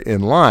stood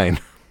in line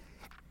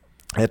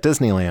at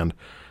Disneyland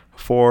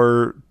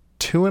for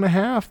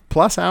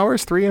 2.5+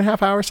 hours,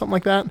 3.5 hours, something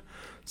like that,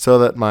 so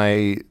that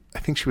I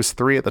think she was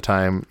 3 at the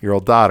time, year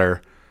old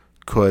daughter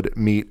could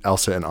meet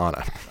Elsa and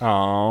Anna.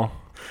 Oh.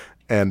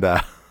 And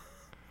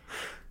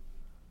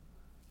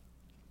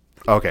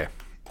okay,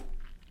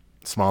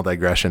 small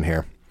digression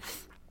here.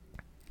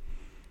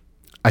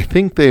 I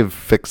think they've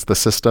fixed the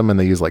system and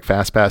they use like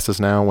fast passes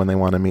now when they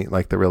want to meet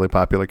like the really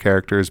popular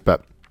characters.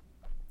 But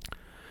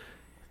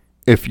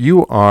if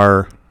you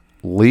are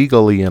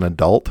legally an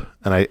adult,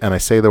 and I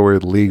say the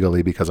word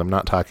legally because I'm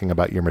not talking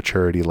about your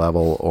maturity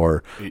level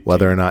or 18.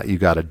 whether or not you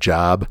got a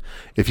job.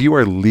 If you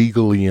are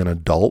legally an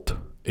adult,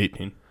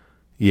 18.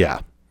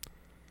 yeah,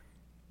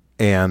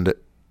 and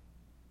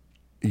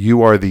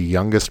you are the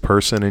youngest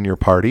person in your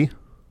party,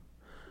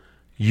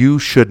 you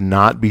should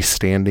not be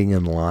standing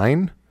in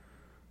line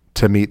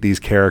to meet these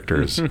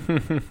characters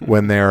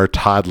when there are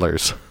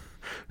toddlers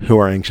who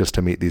are anxious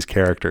to meet these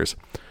characters.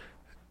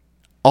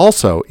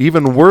 Also,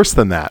 even worse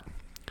than that,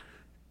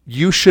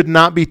 you should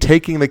not be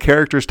taking the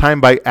character's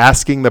time by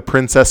asking the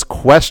princess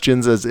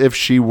questions as if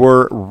she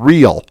were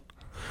real.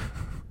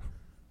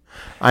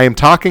 I am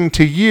talking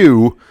to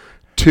you,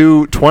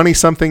 two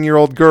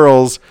 20-something-year-old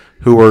girls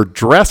who are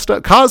dressed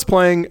up,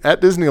 cosplaying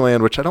at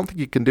Disneyland, which I don't think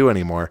you can do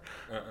anymore,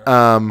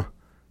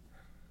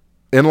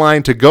 in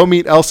line to go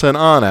meet Elsa and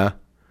Anna,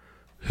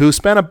 who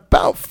spent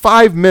about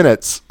 5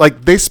 minutes.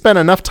 Like, they spent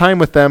enough time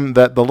with them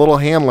that the little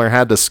handler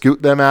had to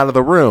scoot them out of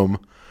the room,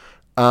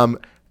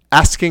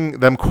 asking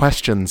them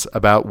questions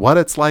about what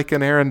it's like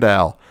in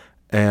Arendelle.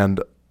 And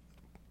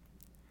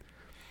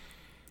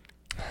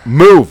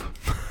move.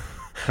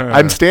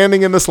 I'm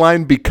standing in this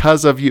line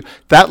because of you.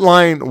 That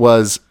line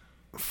was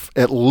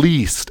at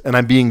least, and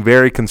I'm being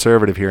very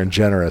conservative here and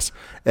generous,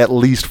 at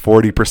least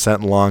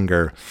 40%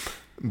 longer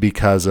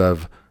because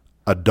of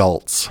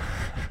adults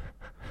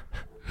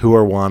who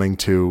are wanting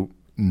to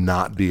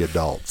not be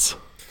adults.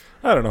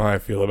 I don't know how I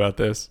feel about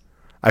this.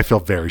 I feel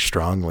very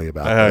strongly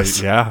about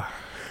this. Yeah.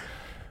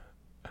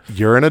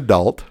 You're an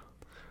adult.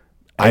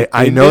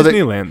 I In know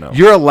Disneyland, that though.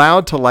 you're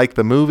allowed to like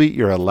the movie.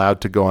 You're allowed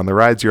to go on the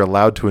rides. You're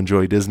allowed to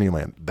enjoy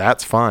Disneyland.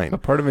 That's fine. A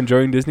part of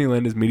enjoying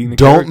Disneyland is meeting the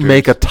Don't characters.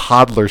 make a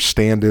toddler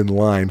stand in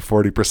line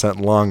 40%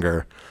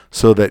 longer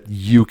so that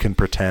you can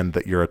pretend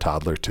that you're a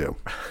toddler too.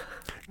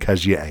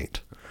 Because you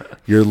ain't.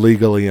 You're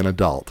legally an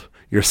adult.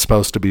 You're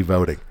supposed to be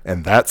voting.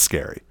 And that's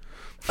scary.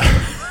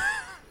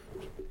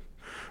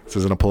 This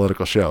isn't a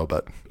political show,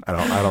 but I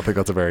don't think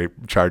that's a very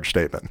charged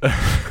statement.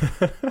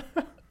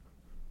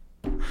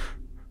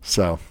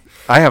 So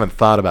I haven't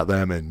thought about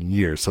them in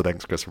years. So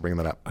thanks, Chris, for bringing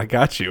that up. I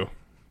got you.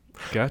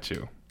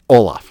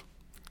 Olaf.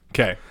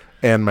 Okay.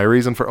 And my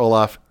reason for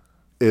Olaf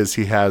is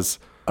he has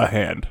A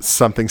hand.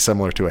 something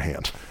similar to a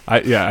hand.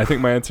 I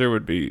think my answer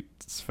would be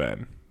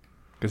Sven.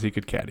 Because he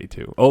could caddy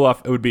too.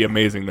 Olaf, it would be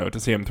amazing though to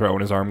see him throw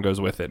and his arm goes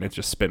with it and it's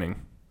just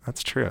spinning.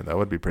 That's true. That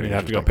would be pretty You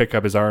have to go interesting. pick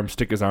up his arm,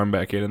 stick his arm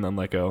back in, and then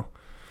let go.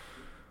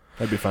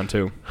 That'd be fun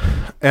too.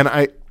 And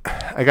I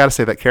got to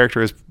say that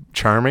character is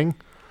charming.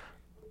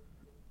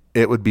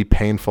 It would be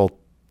painful,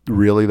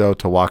 really, though,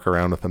 to walk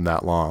around with him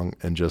that long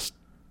and just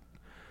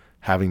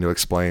having to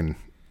explain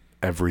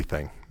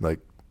everything. Like,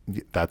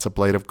 that's a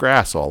blade of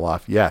grass,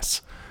 Olaf.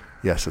 Yes,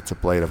 it's a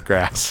blade of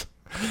grass.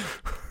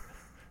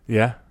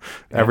 Yeah.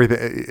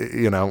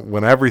 Everything,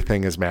 when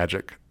everything is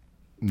magic,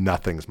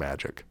 nothing's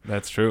magic.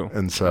 That's true.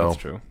 And so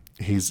That's true.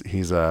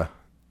 he's a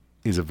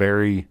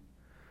very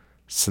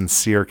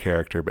sincere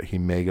character, but he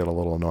may get a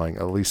little annoying.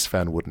 At least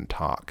Sven wouldn't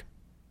talk.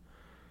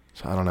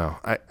 So I don't know.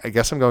 I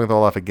guess I'm going with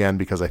Olaf again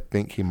because I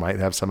think he might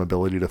have some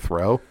ability to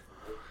throw.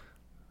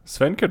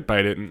 Sven could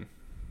bite it and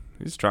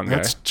he's a strong guy.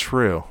 That's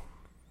true.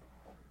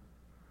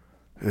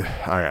 All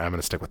right, I'm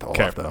going to stick with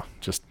Olaf, though,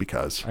 just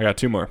because. I got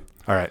 2 more.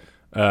 All right.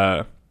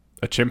 A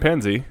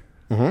chimpanzee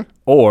Mm-hmm.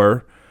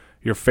 or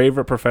your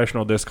favorite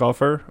professional disc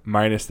golfer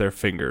minus their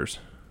fingers.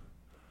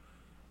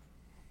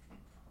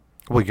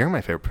 Well, you're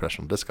my favorite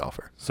professional disc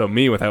golfer. So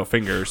me without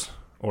fingers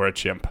or a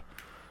chimp.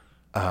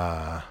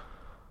 Okay,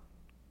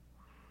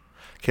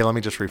 let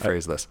me just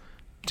rephrase this.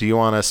 Do you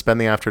want to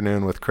spend the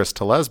afternoon with Chris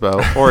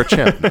Telesbo or a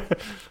chimp?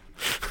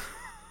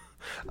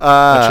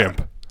 A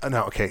chimp.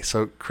 No, okay.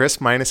 So Chris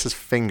minus his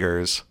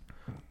fingers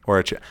or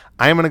a chimp.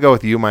 I am going to go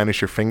with you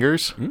minus your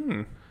fingers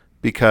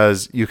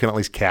because you can at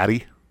least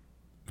caddy.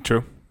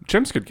 True.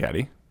 Chimps could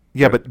caddy.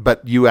 Yeah,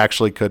 but you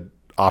actually could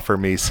offer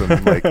me some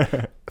like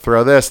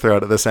throw it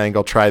at this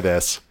angle, try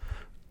this,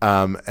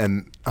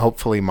 and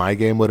hopefully my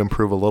game would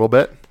improve a little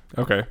bit.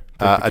 Okay.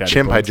 A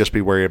chimp, I'd just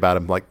be worried about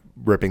him like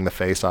ripping the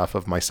face off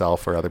of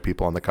myself or other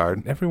people on the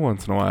card. Every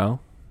once in a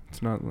while,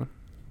 it's not.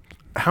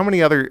 How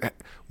many other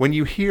when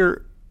you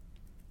hear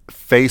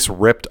face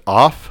ripped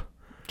off?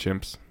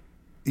 Chimps.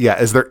 Yeah,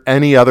 is there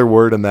any other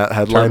word in that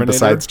headline Terminator?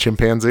 besides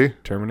chimpanzee?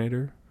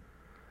 Terminator.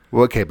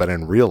 Well, okay, but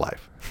in real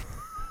life,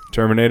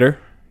 Terminator.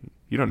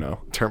 You don't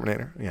know.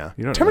 Terminator. Yeah,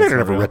 You don't know, Terminator that's not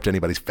never real. ripped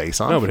anybody's face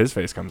off. No, but his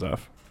face comes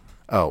off.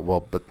 Oh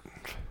well, but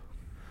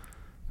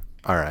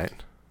all right.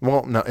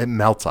 Well, no, it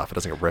melts off. It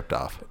doesn't get ripped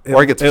off,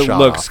 or it gets It shot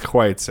looks off.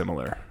 quite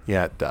similar.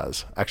 Yeah, it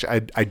does.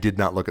 Actually, I did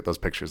not look at those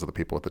pictures of the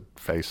people with the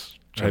faces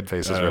I ripped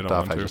don't off.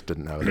 want I to. just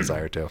didn't have a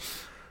desire to.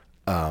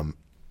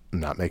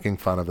 Not making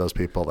fun of those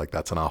people. Like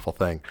that's an awful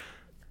thing.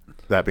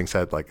 That being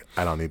said, like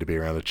I don't need to be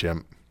around a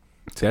chimp.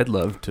 See, I'd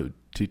love to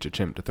teach a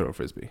chimp to throw a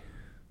frisbee.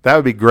 That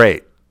would be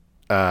great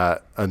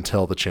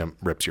until the chimp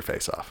rips your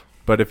face off.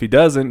 But if he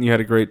doesn't, you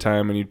had a great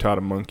time and you taught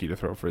a monkey to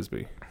throw a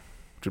frisbee,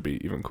 which would be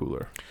even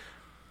cooler.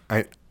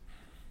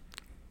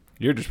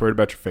 You're just worried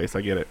about your face.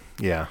 I get it.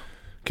 Yeah.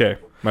 Okay,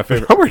 my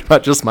favorite. I'm not worried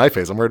about just my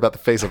face. I'm worried about the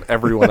face of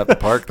everyone at the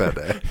park that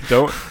day.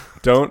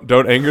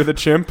 Don't anger the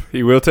chimp.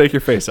 He will take your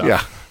face off.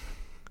 Yeah.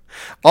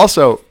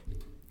 Also,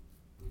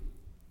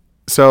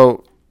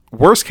 so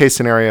worst case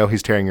scenario,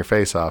 he's tearing your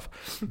face off.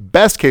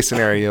 Best case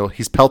scenario,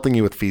 he's pelting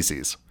you with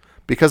feces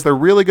because they're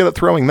really good at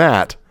throwing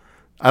that.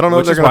 I don't know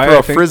if Which they're is going to why throw I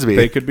a think frisbee.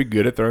 They could be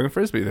good at throwing a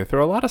frisbee. They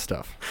throw a lot of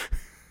stuff.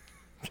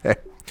 Okay.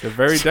 They're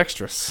very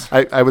dexterous.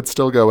 I would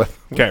still go with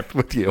Okay.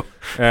 with you.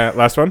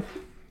 Last one.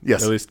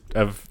 Yes. At least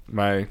of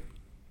my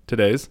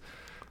today's.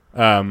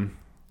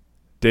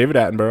 David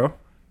Attenborough.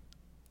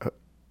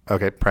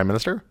 Okay. Prime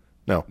Minister?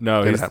 No.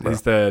 No, David he's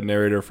Attenborough. the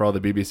narrator for all the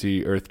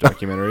BBC Earth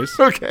documentaries.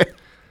 Okay.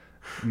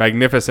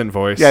 Magnificent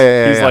voice.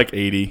 Yeah, He's yeah. like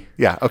 80.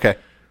 Yeah. Okay.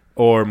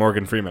 Or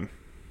Morgan Freeman.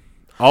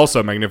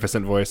 Also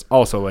magnificent voice.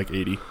 Also like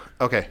 80.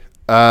 Okay.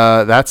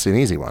 That's an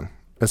easy one.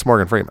 It's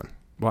Morgan Freeman.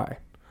 Why?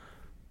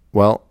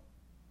 Well,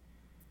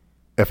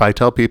 if I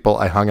tell people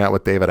I hung out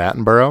with David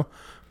Attenborough,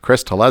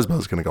 Chris Telesbo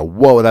is going to go,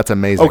 whoa, that's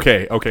amazing.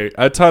 Okay.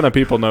 A ton of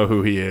people know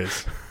who he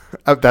is.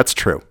 That's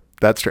true.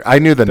 That's true. I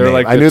knew the They're name.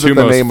 like I the knew two that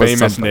the most name was famous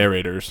something.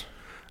 narrators.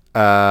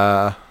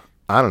 I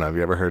don't know. Have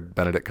you ever heard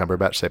Benedict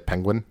Cumberbatch say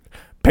penguin?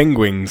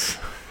 Penguins.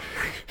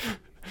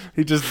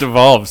 He just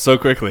devolves so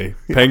quickly.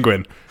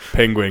 Penguin.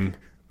 Penguin.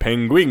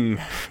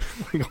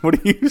 Like, what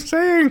are you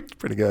saying?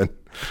 Pretty good.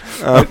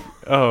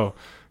 Oh,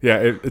 yeah.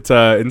 It's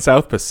in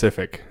South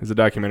Pacific. There's a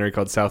documentary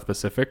called South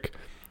Pacific.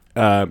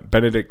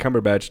 Benedict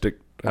Cumberbatch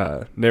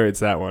narrates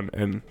that one,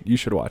 and you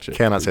should watch it.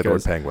 Cannot say the word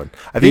because penguin.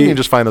 I think you can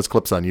just find those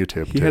clips on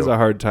YouTube, He too. has a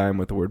hard time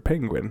with the word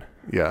penguin,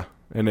 Yeah.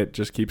 and it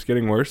just keeps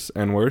getting worse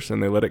and worse,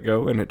 and they let it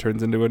go, and it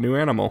turns into a new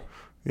animal.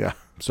 Yeah.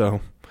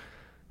 So,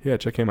 yeah,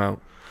 check him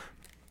out.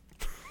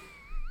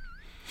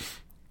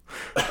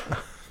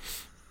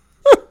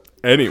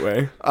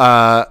 Anyway,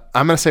 I'm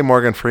going to say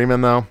Morgan Freeman,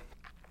 though.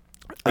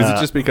 is it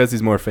just because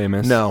he's more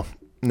famous? No.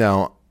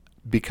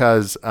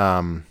 Because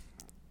I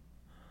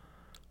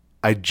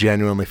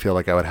genuinely feel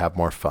like I would have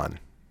more fun.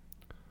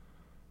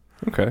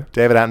 Okay.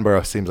 David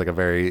Attenborough seems like a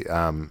very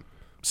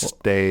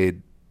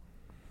staid,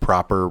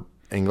 proper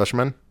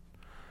Englishman.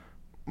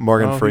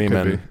 Morgan Oh, he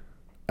could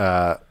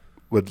Freeman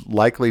would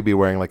likely be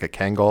wearing like a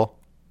Kangol,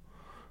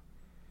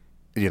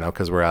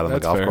 because we're out on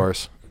That's the golf fair.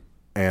 course.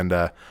 And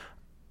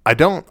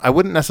I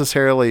wouldn't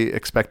necessarily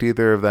expect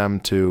either of them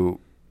to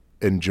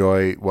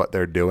enjoy what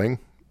they're doing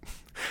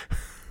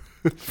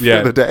for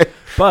Yeah. the day.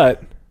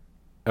 But,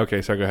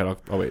 okay, so go ahead.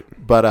 I'll wait.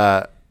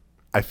 But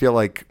I feel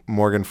like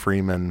Morgan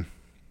Freeman.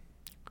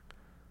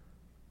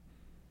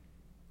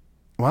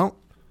 Well,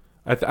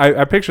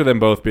 I picture them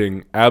both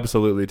being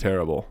absolutely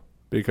terrible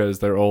because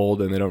they're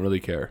old and they don't really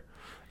care.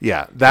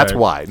 yeah, that's Right.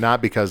 why.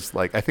 Not because,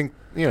 like, I think,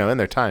 in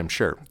their time,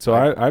 sure. So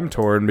I'm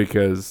torn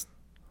because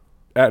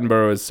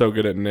Attenborough is so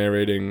good at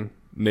narrating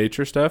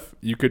nature stuff.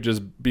 You could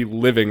just be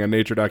living a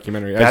nature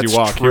documentary as That's you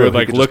walk. true. He would He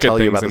like could just look at tell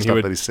you things about the and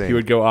stuff that he's seeing. he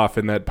would go off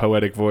in that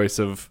poetic voice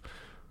of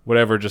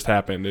whatever just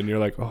happened, and you're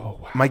like, oh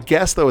wow. My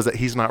guess, though, is that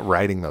he's not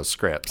writing those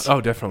scripts. Oh,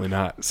 definitely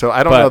not. So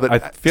I don't But know that.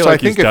 I feel so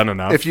like I think he's done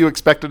enough. If you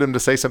expected him to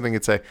say something,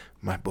 he'd say,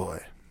 "My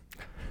boy,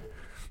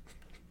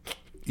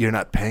 you're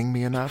not paying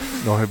me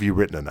enough, nor have you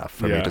written enough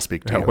for me to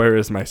speak to you." Where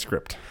is my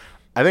script?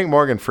 I think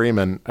Morgan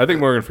Freeman. I think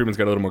Morgan Freeman's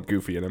got a little more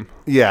goofy in him.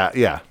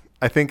 Yeah.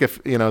 I think if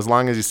as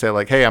long as you say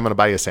like, "Hey, I'm going to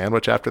buy you a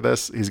sandwich after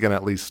this," he's going to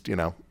at least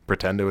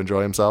pretend to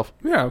enjoy himself.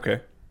 Yeah, okay.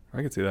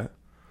 I can see that.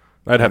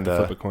 I'd have And, to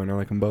flip a coin. I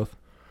like them both.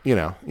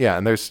 Yeah,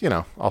 and there's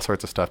all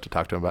sorts of stuff to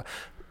talk to him about.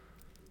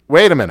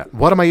 Wait a minute,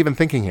 what am I even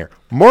thinking here?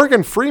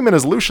 Morgan Freeman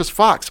is Lucius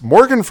Fox.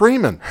 Morgan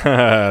Freeman.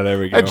 There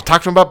we go. I just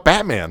talked to him about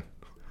Batman.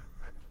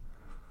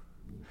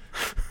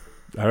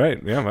 All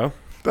right. Yeah, well,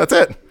 That's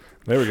it.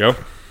 there we go.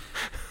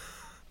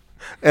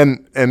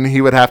 And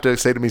he would have to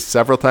say to me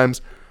several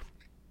times,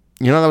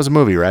 that was a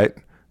movie, right?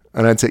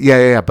 And I'd say,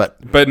 yeah, but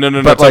But no,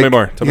 but tell me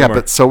more. Tell me more.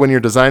 but so when you're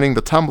designing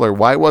the tumbler,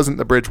 why wasn't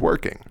the bridge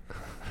working?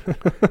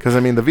 Because, I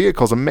mean, the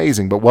vehicle's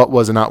amazing, but what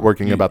was not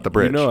working about the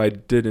bridge? You know I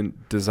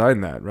didn't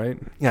design that, right?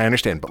 Yeah, I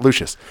understand. But,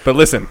 Lucius. But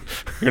listen,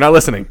 you're not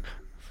listening.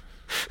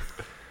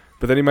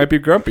 But then you might be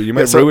grumpy. You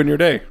might ruin your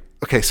day.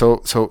 Okay,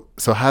 so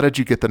how did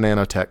you get the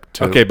nanotech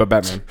to... Okay, but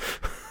Batman.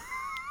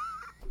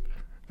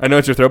 I know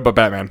it's your throat, but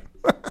Batman.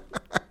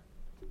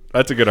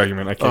 That's a good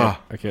argument.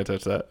 I can't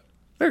touch that.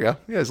 There you go.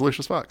 Yeah, it's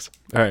Lucius Fox.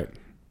 All right.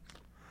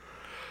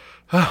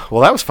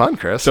 Well, that was fun,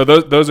 Chris. So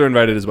those are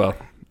invited as well.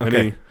 Okay.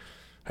 Any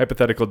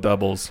hypothetical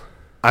doubles?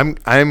 I'm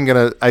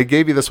gonna. I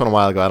gave you this one a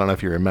while ago. I don't know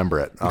if you remember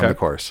it on the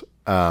course.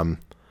 But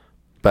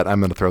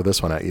I'm gonna throw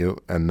this one at you,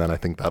 and then I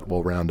think that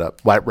will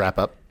wrap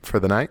up for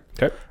the night.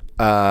 Okay.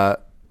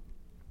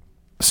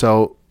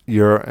 So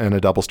you're in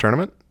a doubles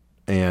tournament,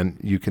 and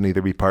you can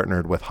either be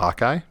partnered with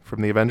Hawkeye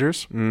from the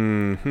Avengers,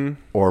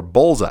 or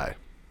Bullseye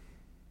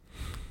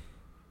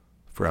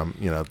from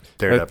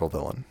Daredevil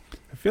villain.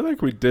 I feel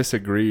like we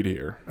disagreed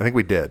here. I think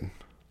we did.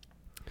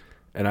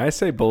 And I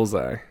say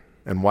Bullseye.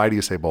 And why do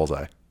you say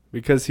Bullseye?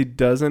 Because he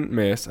doesn't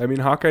miss. I mean,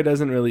 Hawkeye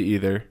doesn't really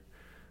either.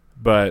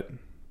 But,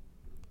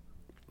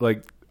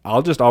 like,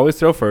 I'll just always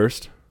throw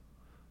first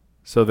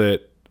so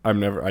that I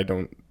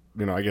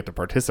get to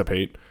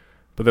participate.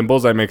 But then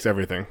Bullseye makes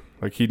everything.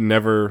 Like, he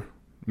never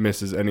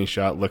misses any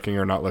shot, looking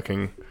or not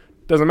looking.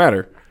 Doesn't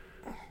matter,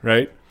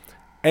 right?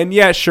 And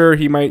yeah, sure,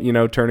 he might,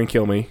 turn and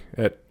kill me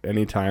at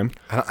any time.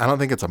 I don't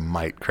think it's a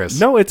might, Chris.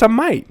 No, it's a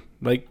might.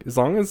 Like, as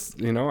long as,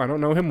 I don't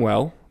know him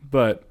well,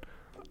 but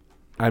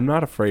I'm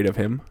not afraid of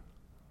him.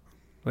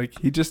 Like,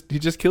 he just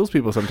kills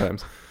people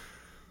sometimes.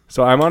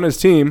 So I'm on his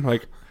team.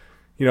 Like,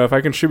 if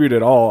I contribute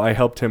at all, I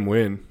helped him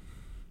win,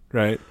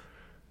 right?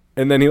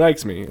 And then he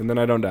likes me, and then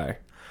I don't die.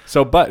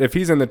 So, but if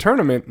he's in the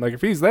tournament, like,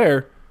 if he's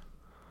there,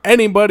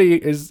 anybody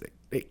is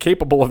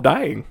capable of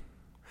dying.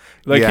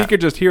 Like, he could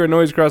just hear a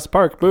noise across the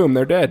park. Boom,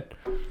 they're dead.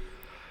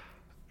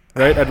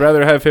 Right? I'd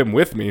rather have him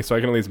with me so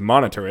I can at least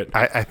monitor it.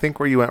 I think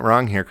where you went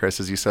wrong here, Chris,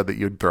 is you said that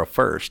you'd throw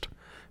first.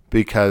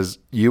 Because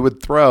you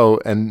would throw,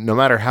 and no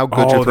matter how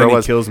good your throw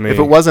was, kills me. If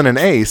it wasn't an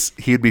ace,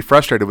 he'd be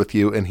frustrated with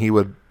you, and he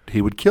would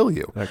kill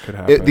you. That could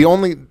happen.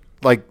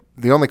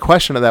 The only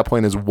question at that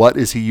point is, what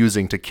is he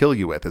using to kill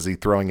you with? Is he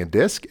throwing a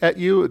disc at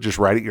you, just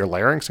right at your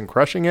larynx and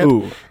crushing it?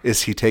 Ooh.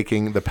 Is he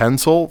taking the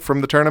pencil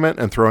from the tournament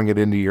and throwing it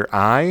into your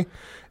eye?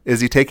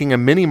 Is he taking a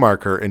mini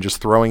marker and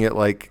just throwing it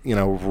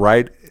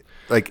right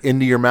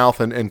into your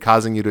mouth and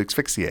causing you to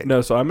asphyxiate?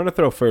 No, so I'm going to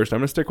throw first. I'm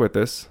going to stick with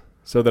this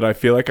so that I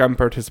feel like I'm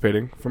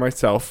participating for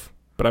myself.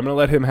 But I'm going to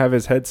let him have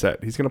his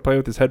headset. He's going to play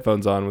with his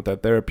headphones on with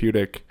that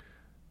therapeutic,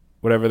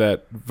 whatever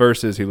that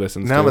verse is he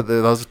listens to. No, but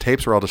those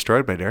tapes were all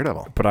destroyed by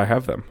Daredevil. But I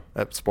have them.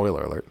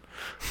 Spoiler alert.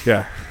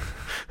 Yeah.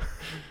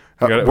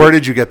 Where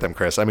did you get them,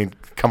 Chris? I mean,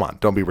 come on.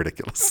 Don't be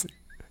ridiculous.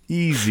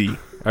 Easy.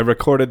 I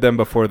recorded them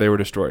before they were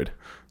destroyed.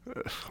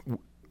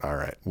 All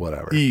right,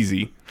 whatever.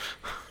 Easy.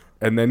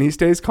 And then he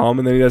stays calm,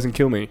 and then he doesn't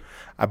kill me.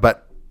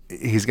 But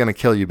he's going to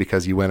kill you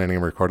because you went in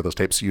and recorded those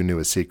tapes, so you knew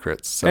his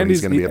secrets. So and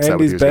he's going to be upset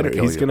with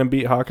you. He's going to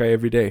beat Hawkeye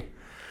every day.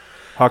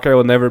 Hawkeye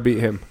will never beat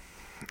him.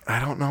 I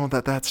don't know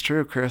that that's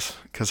true, Chris,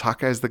 because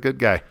Hawkeye's the good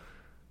guy.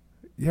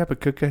 Yeah, but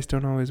good guys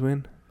don't always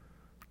win.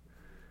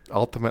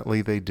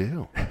 Ultimately, they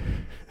do.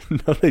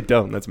 No, they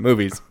don't. That's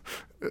movies.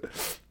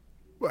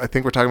 I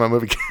think we're talking about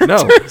movie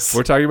characters. No,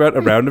 we're talking about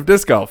a round of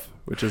disc golf,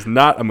 which is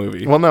not a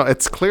movie. Well, no,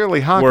 it's clearly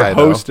Hawkeye, We're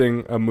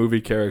hosting a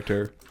movie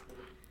character.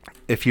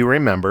 If you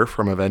remember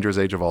from Avengers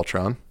Age of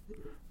Ultron,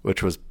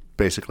 which was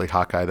basically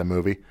Hawkeye the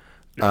movie.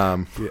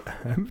 Yeah,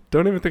 I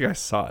don't even think I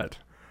saw it.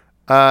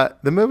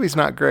 The movie's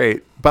not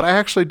great, but I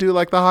actually do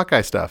like the Hawkeye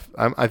stuff.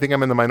 I think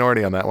I'm in the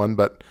minority on that one,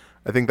 but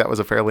I think that was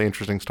a fairly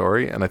interesting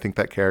story, and I think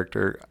that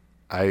character,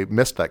 I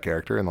missed that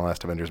character in the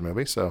last Avengers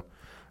movie, so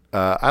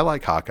I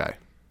like Hawkeye.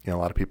 A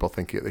lot of people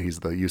think he's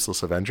the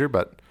useless Avenger,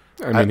 but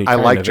I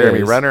like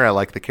Jeremy Renner. I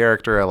like the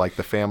character. I like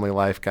the family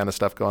life kind of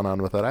stuff going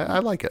on with it. I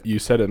like it. You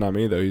said it, not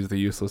me, though. He's the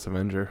useless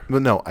Avenger. Well,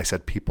 no, I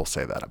said people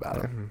say that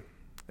about him.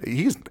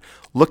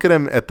 Look at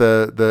him at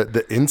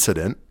the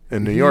incident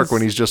in New York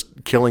when he's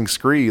just killing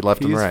Skree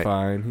left and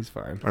right. He's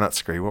fine. Or not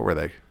Skree. What were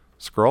they?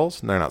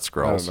 Skrulls? They're not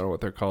Skrulls. I don't know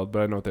what they're called,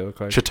 but I know what they look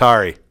like.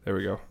 Chitauri. There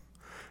we go.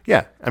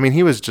 Yeah, I mean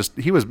he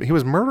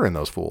was murdering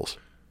those fools.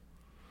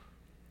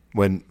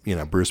 When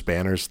Bruce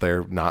Banner's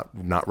there,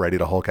 not ready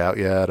to Hulk out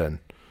yet, and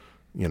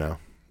he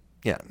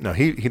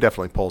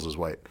definitely pulls his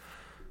weight.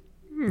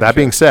 That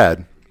being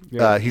said,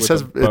 he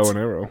says bow and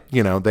arrow.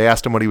 They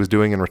asked him what he was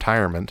doing in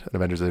retirement in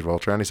Avengers: Age of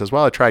Ultron. He says,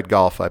 "Well, I tried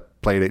golf. I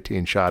played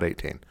 18, shot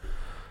 18."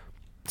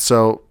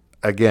 So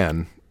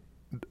again,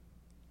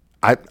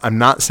 I'm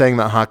not saying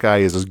that Hawkeye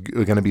is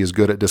going to be as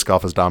good at disc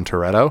golf as Dom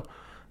Toretto,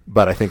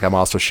 but I think I'm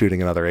also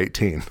shooting another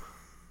 18.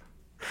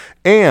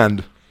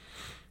 And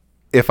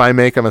if I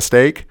make a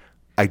mistake,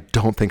 I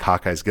don't think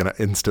Hawkeye's going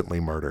to instantly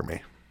murder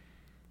me.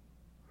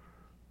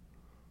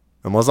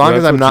 And as long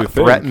as I'm not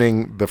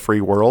threatening the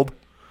free world,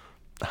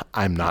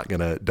 I'm not going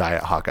to die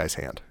at Hawkeye's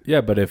hand.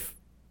 Yeah, but if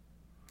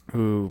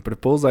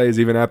Bullseye is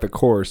even at the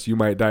course, you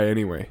might die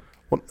anyway.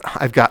 Well,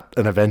 I've got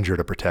an Avenger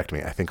to protect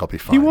me. I think I'll be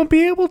fine. He won't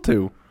be able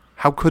to.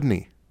 How couldn't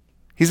he?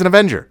 He's an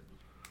Avenger.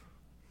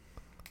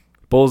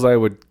 Bullseye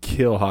would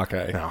kill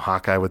Hawkeye. Now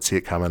Hawkeye would see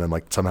it coming and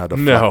like somehow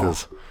deflect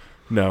his.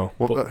 No.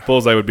 Well,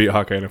 Bullseye would beat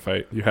Hawkeye in a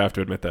fight. You have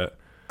to admit that.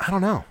 I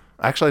don't know.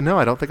 Actually, no,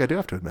 I don't think I do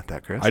have to admit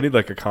that, Chris. I need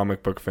like a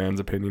comic book fan's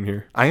opinion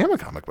here. I am a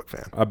comic book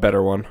fan. A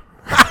better one.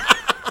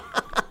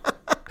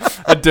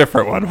 A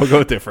different one. We'll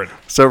go different.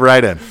 So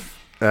write in.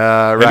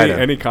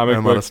 Any comic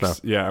and books? let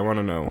us know. Yeah, I want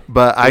to know.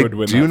 But Who I would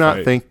win do that not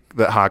fight? think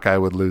that Hawkeye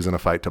would lose in a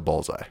fight to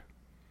Bullseye.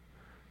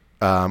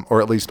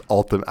 Or at least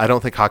I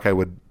don't think Hawkeye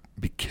would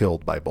be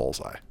killed by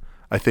Bullseye.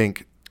 I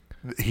think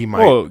he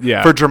might. Well,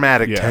 yeah. For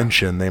dramatic Yeah.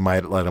 tension, they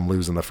might let him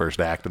lose in the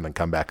first act and then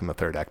come back in the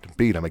third act and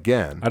beat him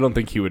again. I don't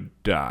think he would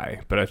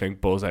die, but I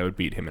think Bullseye would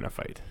beat him in a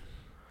fight.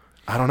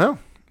 I don't know.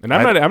 And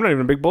I'm not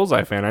even a big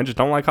Bullseye fan. I just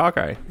don't like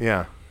Hawkeye.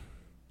 Yeah.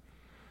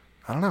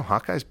 I don't know.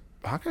 Hawkeye's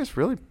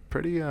really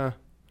pretty. Average?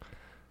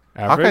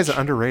 Hawkeye's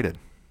underrated.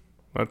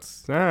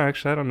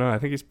 Actually, I don't know. I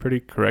think he's pretty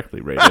correctly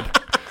rated.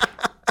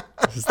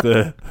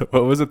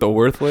 What was it? The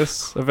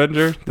worthless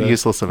Avenger? The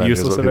useless Avenger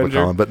is what people Avenger?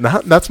 call him, but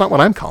that's not what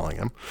I'm calling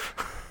him.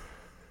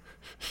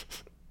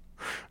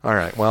 All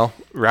right. Well,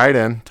 write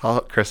in.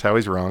 Tell Chris how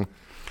he's wrong.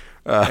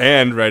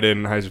 And write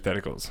in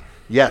hypotheticals.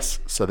 Yes,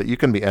 so that you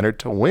can be entered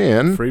to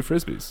win Free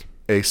Frisbees.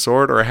 a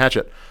sword or a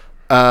hatchet.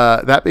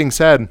 That being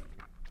said,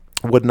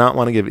 would not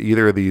want to give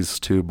either of these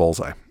to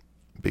Bullseye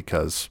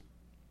because,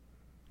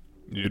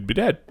 You'd be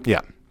dead.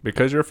 yeah.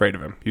 Because you're afraid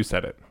of him. You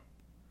said it.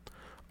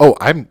 Oh,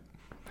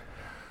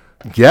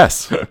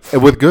 yes,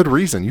 with good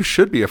reason. You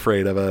should be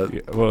afraid of a.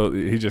 Yeah, well,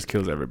 he just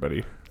kills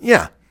everybody.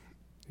 Yeah.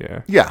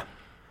 Yeah. Yeah.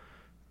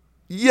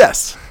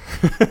 Yes.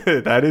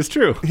 That is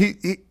true.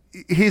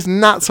 He's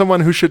not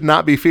someone who should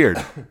not be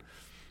feared.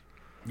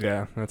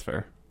 Yeah, that's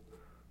fair.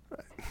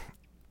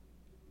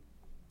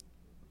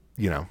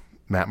 You know,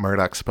 Matt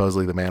Murdock,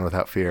 supposedly the man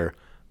without fear.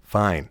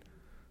 Fine.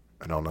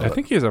 I don't know. I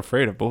think he's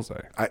afraid of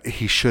Bullseye.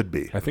 He should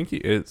be. I think he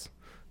is.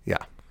 Yeah.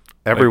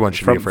 Everyone Like,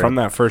 should be afraid. From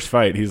that first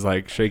fight, he's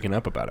like shaking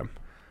up about him.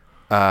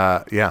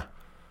 Yeah.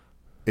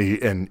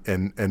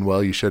 And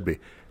well, you should be.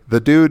 The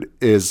dude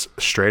is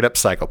straight up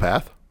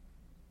psychopath.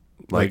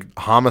 Like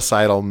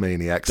homicidal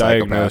maniac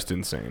psychopath. Diagnosed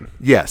insane.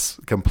 Yes.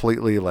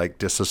 Completely like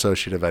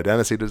dissociative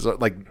identity disorder.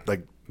 Like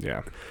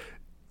Yeah.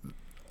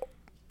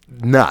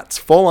 nuts.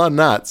 Full on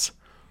nuts.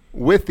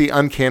 With the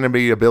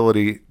uncanny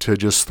ability to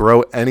just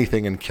throw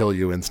anything and kill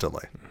you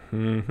instantly.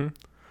 Mm-hmm.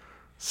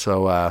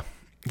 So,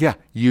 yeah,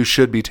 you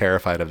should be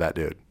terrified of that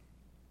dude.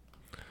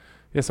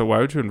 Yeah, so why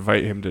would you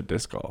invite him to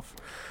disc golf?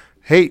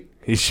 Hey,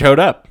 He showed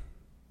up.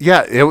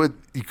 yeah,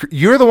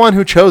 you're the one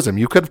who chose him.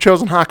 You could have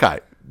chosen Hawkeye.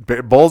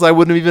 Bullseye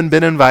wouldn't have even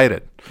been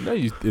invited. No,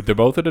 they're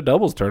both at a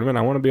doubles tournament.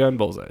 I want to be on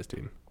Bullseye's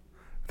team.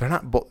 They're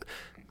not.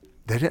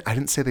 They didn't. I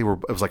didn't say they were.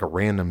 It was like a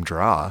random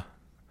draw.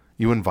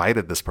 You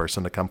invited this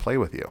person to come play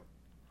with you.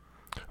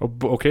 Oh,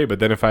 okay, but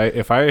then if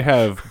I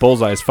have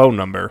Bullseye's phone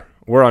number,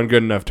 we're on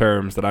good enough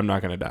terms that I'm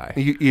not going to die.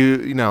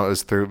 You know it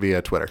was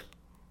via Twitter.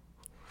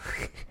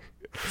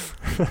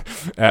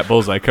 At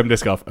Bullseye, come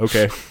disc golf.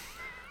 Okay.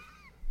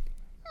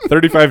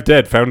 35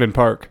 dead, found in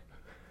park.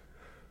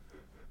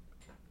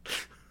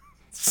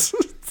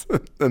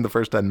 In the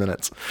first 10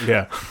 minutes.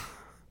 Yeah.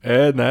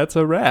 And that's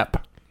a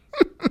wrap.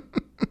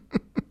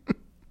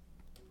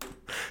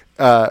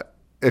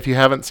 If you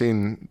haven't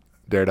seen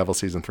Daredevil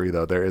season 3,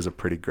 though, there is a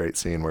pretty great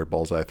scene where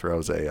Bullseye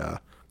throws a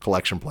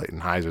collection plate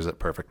and hyzers it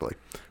perfectly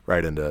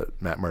right into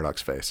Matt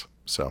Murdock's face.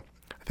 So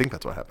I think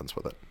that's what happens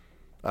with it.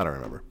 I don't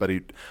remember, but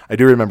I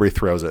do remember he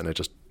throws it and it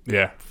just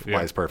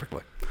flies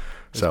perfectly.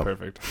 So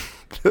perfect.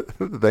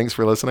 Thanks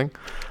for listening.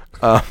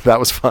 That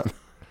was fun.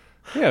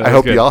 Yeah, I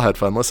hope you all had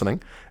fun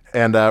listening.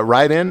 And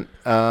write in,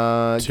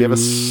 give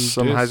us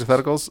some discs.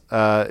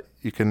 hypotheticals.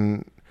 You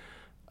can,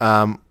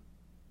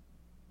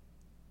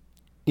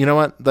 you know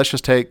what? Let's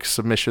just take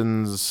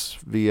submissions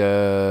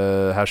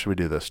via, how should we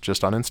do this?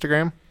 Just on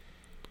Instagram?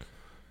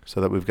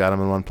 So that we've got them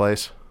in one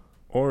place?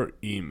 Or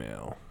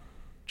email.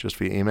 Just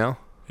via email?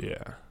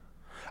 Yeah.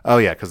 Oh,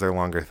 yeah, because they're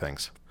longer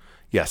things.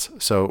 Yes.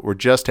 So we're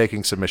just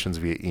taking submissions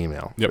via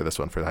email for this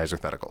one, for the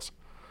hypotheticals.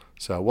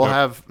 So we'll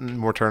have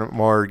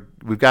more.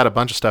 We've got a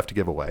bunch of stuff to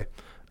give away.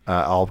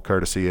 All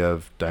courtesy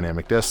of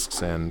Dynamic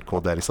Discs and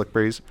Cold Daddy Slick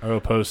Breeze. I will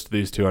post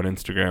these two on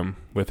Instagram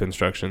with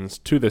instructions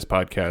to this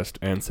podcast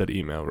and said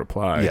email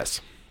reply.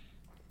 Yes.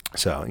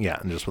 So, yeah,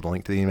 and just with a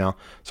link to the email.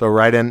 So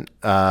write in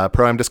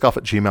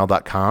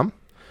proamdiscgolf@gmail.com,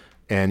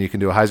 and you can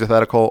do a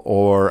hypothetical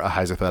or a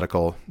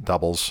hypothetical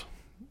doubles.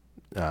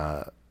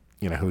 Who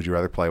would you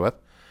rather play with?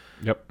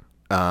 Yep.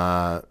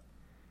 Follow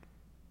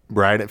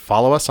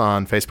us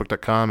on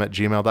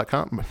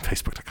facebook.com@gmail.com.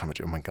 Facebook.com.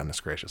 Oh, my goodness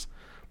gracious.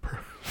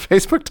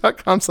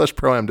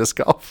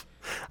 Facebook.com/proamdiscgolf.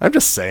 I'm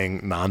just saying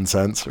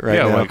nonsense right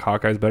now. Yeah, like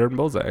Hawkeye's better than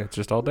Bullseye. It's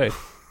just all day.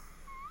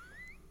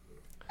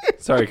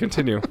 Sorry,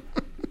 continue.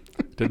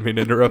 Didn't mean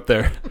to interrupt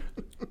there.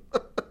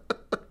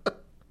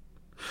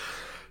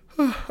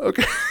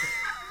 Okay.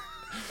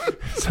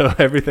 So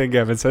everything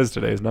Gavin says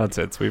today is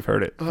nonsense. We've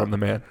heard it from the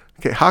man.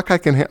 Okay, Hawkeye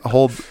can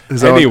hold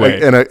his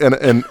Anyway.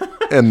 own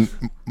in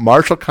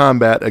martial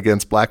combat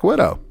against Black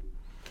Widow.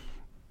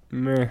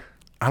 Meh.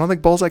 I don't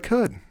think Bullseye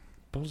could.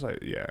 Bullseye,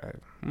 yeah.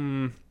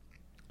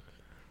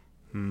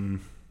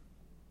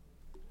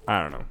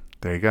 I don't know.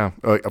 There you go.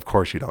 Of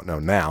course you don't know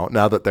now.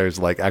 Now that there's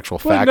like actual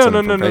facts and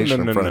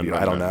information in front of you,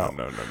 I don't know.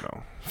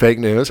 No. Fake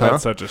news, huh?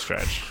 That's such a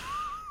stretch.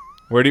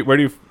 Where do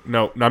you?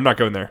 No, I'm not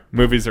going there.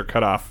 Movies are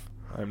cut off.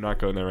 I'm not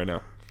going there right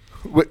now.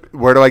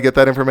 Where do I get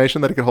that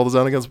information that he could hold his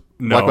own against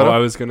Black Widow? I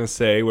was gonna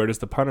say, where does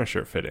the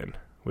Punisher fit in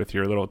with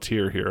your little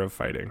tier here of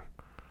fighting?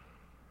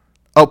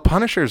 Oh,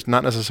 Punisher's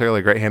not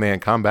necessarily a great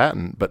hand-to-hand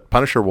combatant, but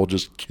Punisher will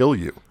just kill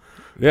you.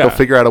 Yeah, He'll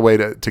figure out a way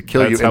to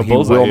kill you, and he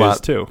will not.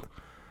 Is too.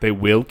 They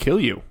will kill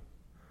you.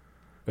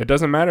 It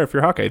doesn't matter if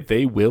you're Hawkeye.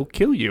 They will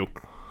kill you.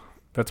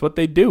 That's what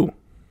they do.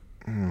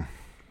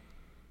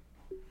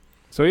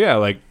 So yeah,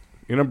 like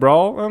in a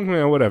brawl,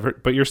 whatever.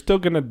 But you're still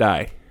gonna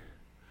die.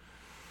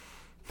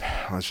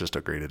 Let's just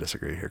agree to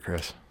disagree here,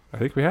 Chris. I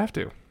think we have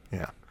to.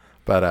 Yeah,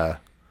 but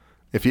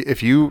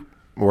if you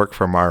work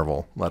for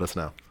Marvel, let us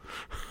know.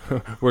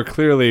 We're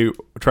clearly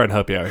trying to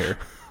help you out here.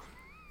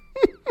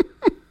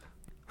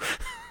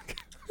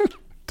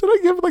 Did I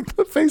give like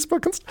the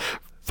Facebook and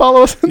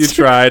follow us? You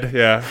tried,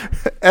 yeah.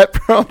 At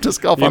Pro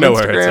Disc Golf on Instagram.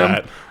 Where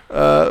it's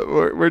at.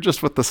 We're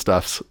just with the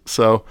stuffs.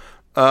 So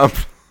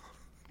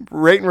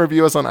rate and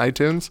review us on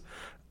iTunes.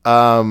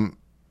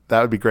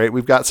 That would be great.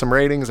 We've got some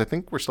ratings. I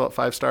think we're still at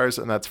 5 stars,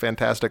 and that's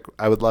fantastic.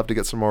 I would love to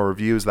get some more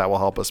reviews. That will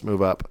help us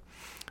move up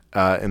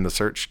in the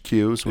search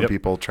queues when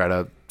people try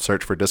to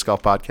search for disc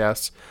golf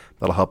podcasts.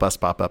 That'll help us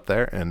pop up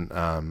there, and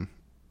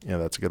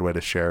that's a good way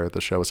to share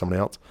the show with somebody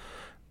else.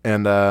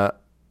 And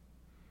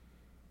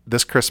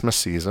this Christmas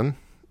season,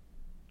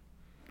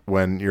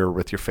 when you're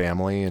with your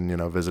family and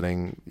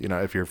visiting,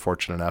 if you're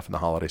fortunate enough in the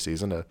holiday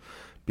season to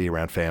be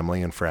around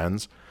family and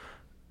friends,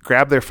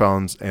 grab their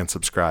phones and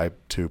subscribe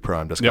to Pro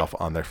Am Disc Golf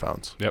on their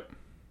phones. Yep.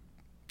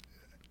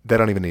 They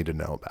don't even need to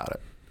know about it.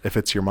 If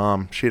it's your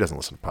mom, she doesn't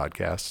listen to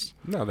podcasts.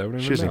 No, they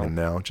wouldn't She doesn't even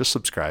know. Just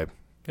subscribe.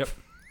 Yep.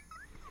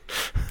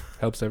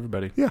 Helps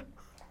everybody. Yeah.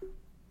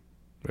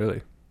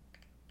 Really.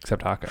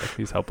 Except Hawkeye.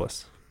 He's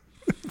helpless.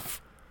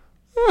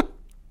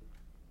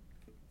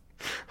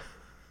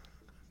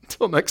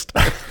 Until next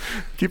time,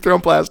 keep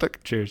throwing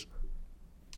plastic. Cheers.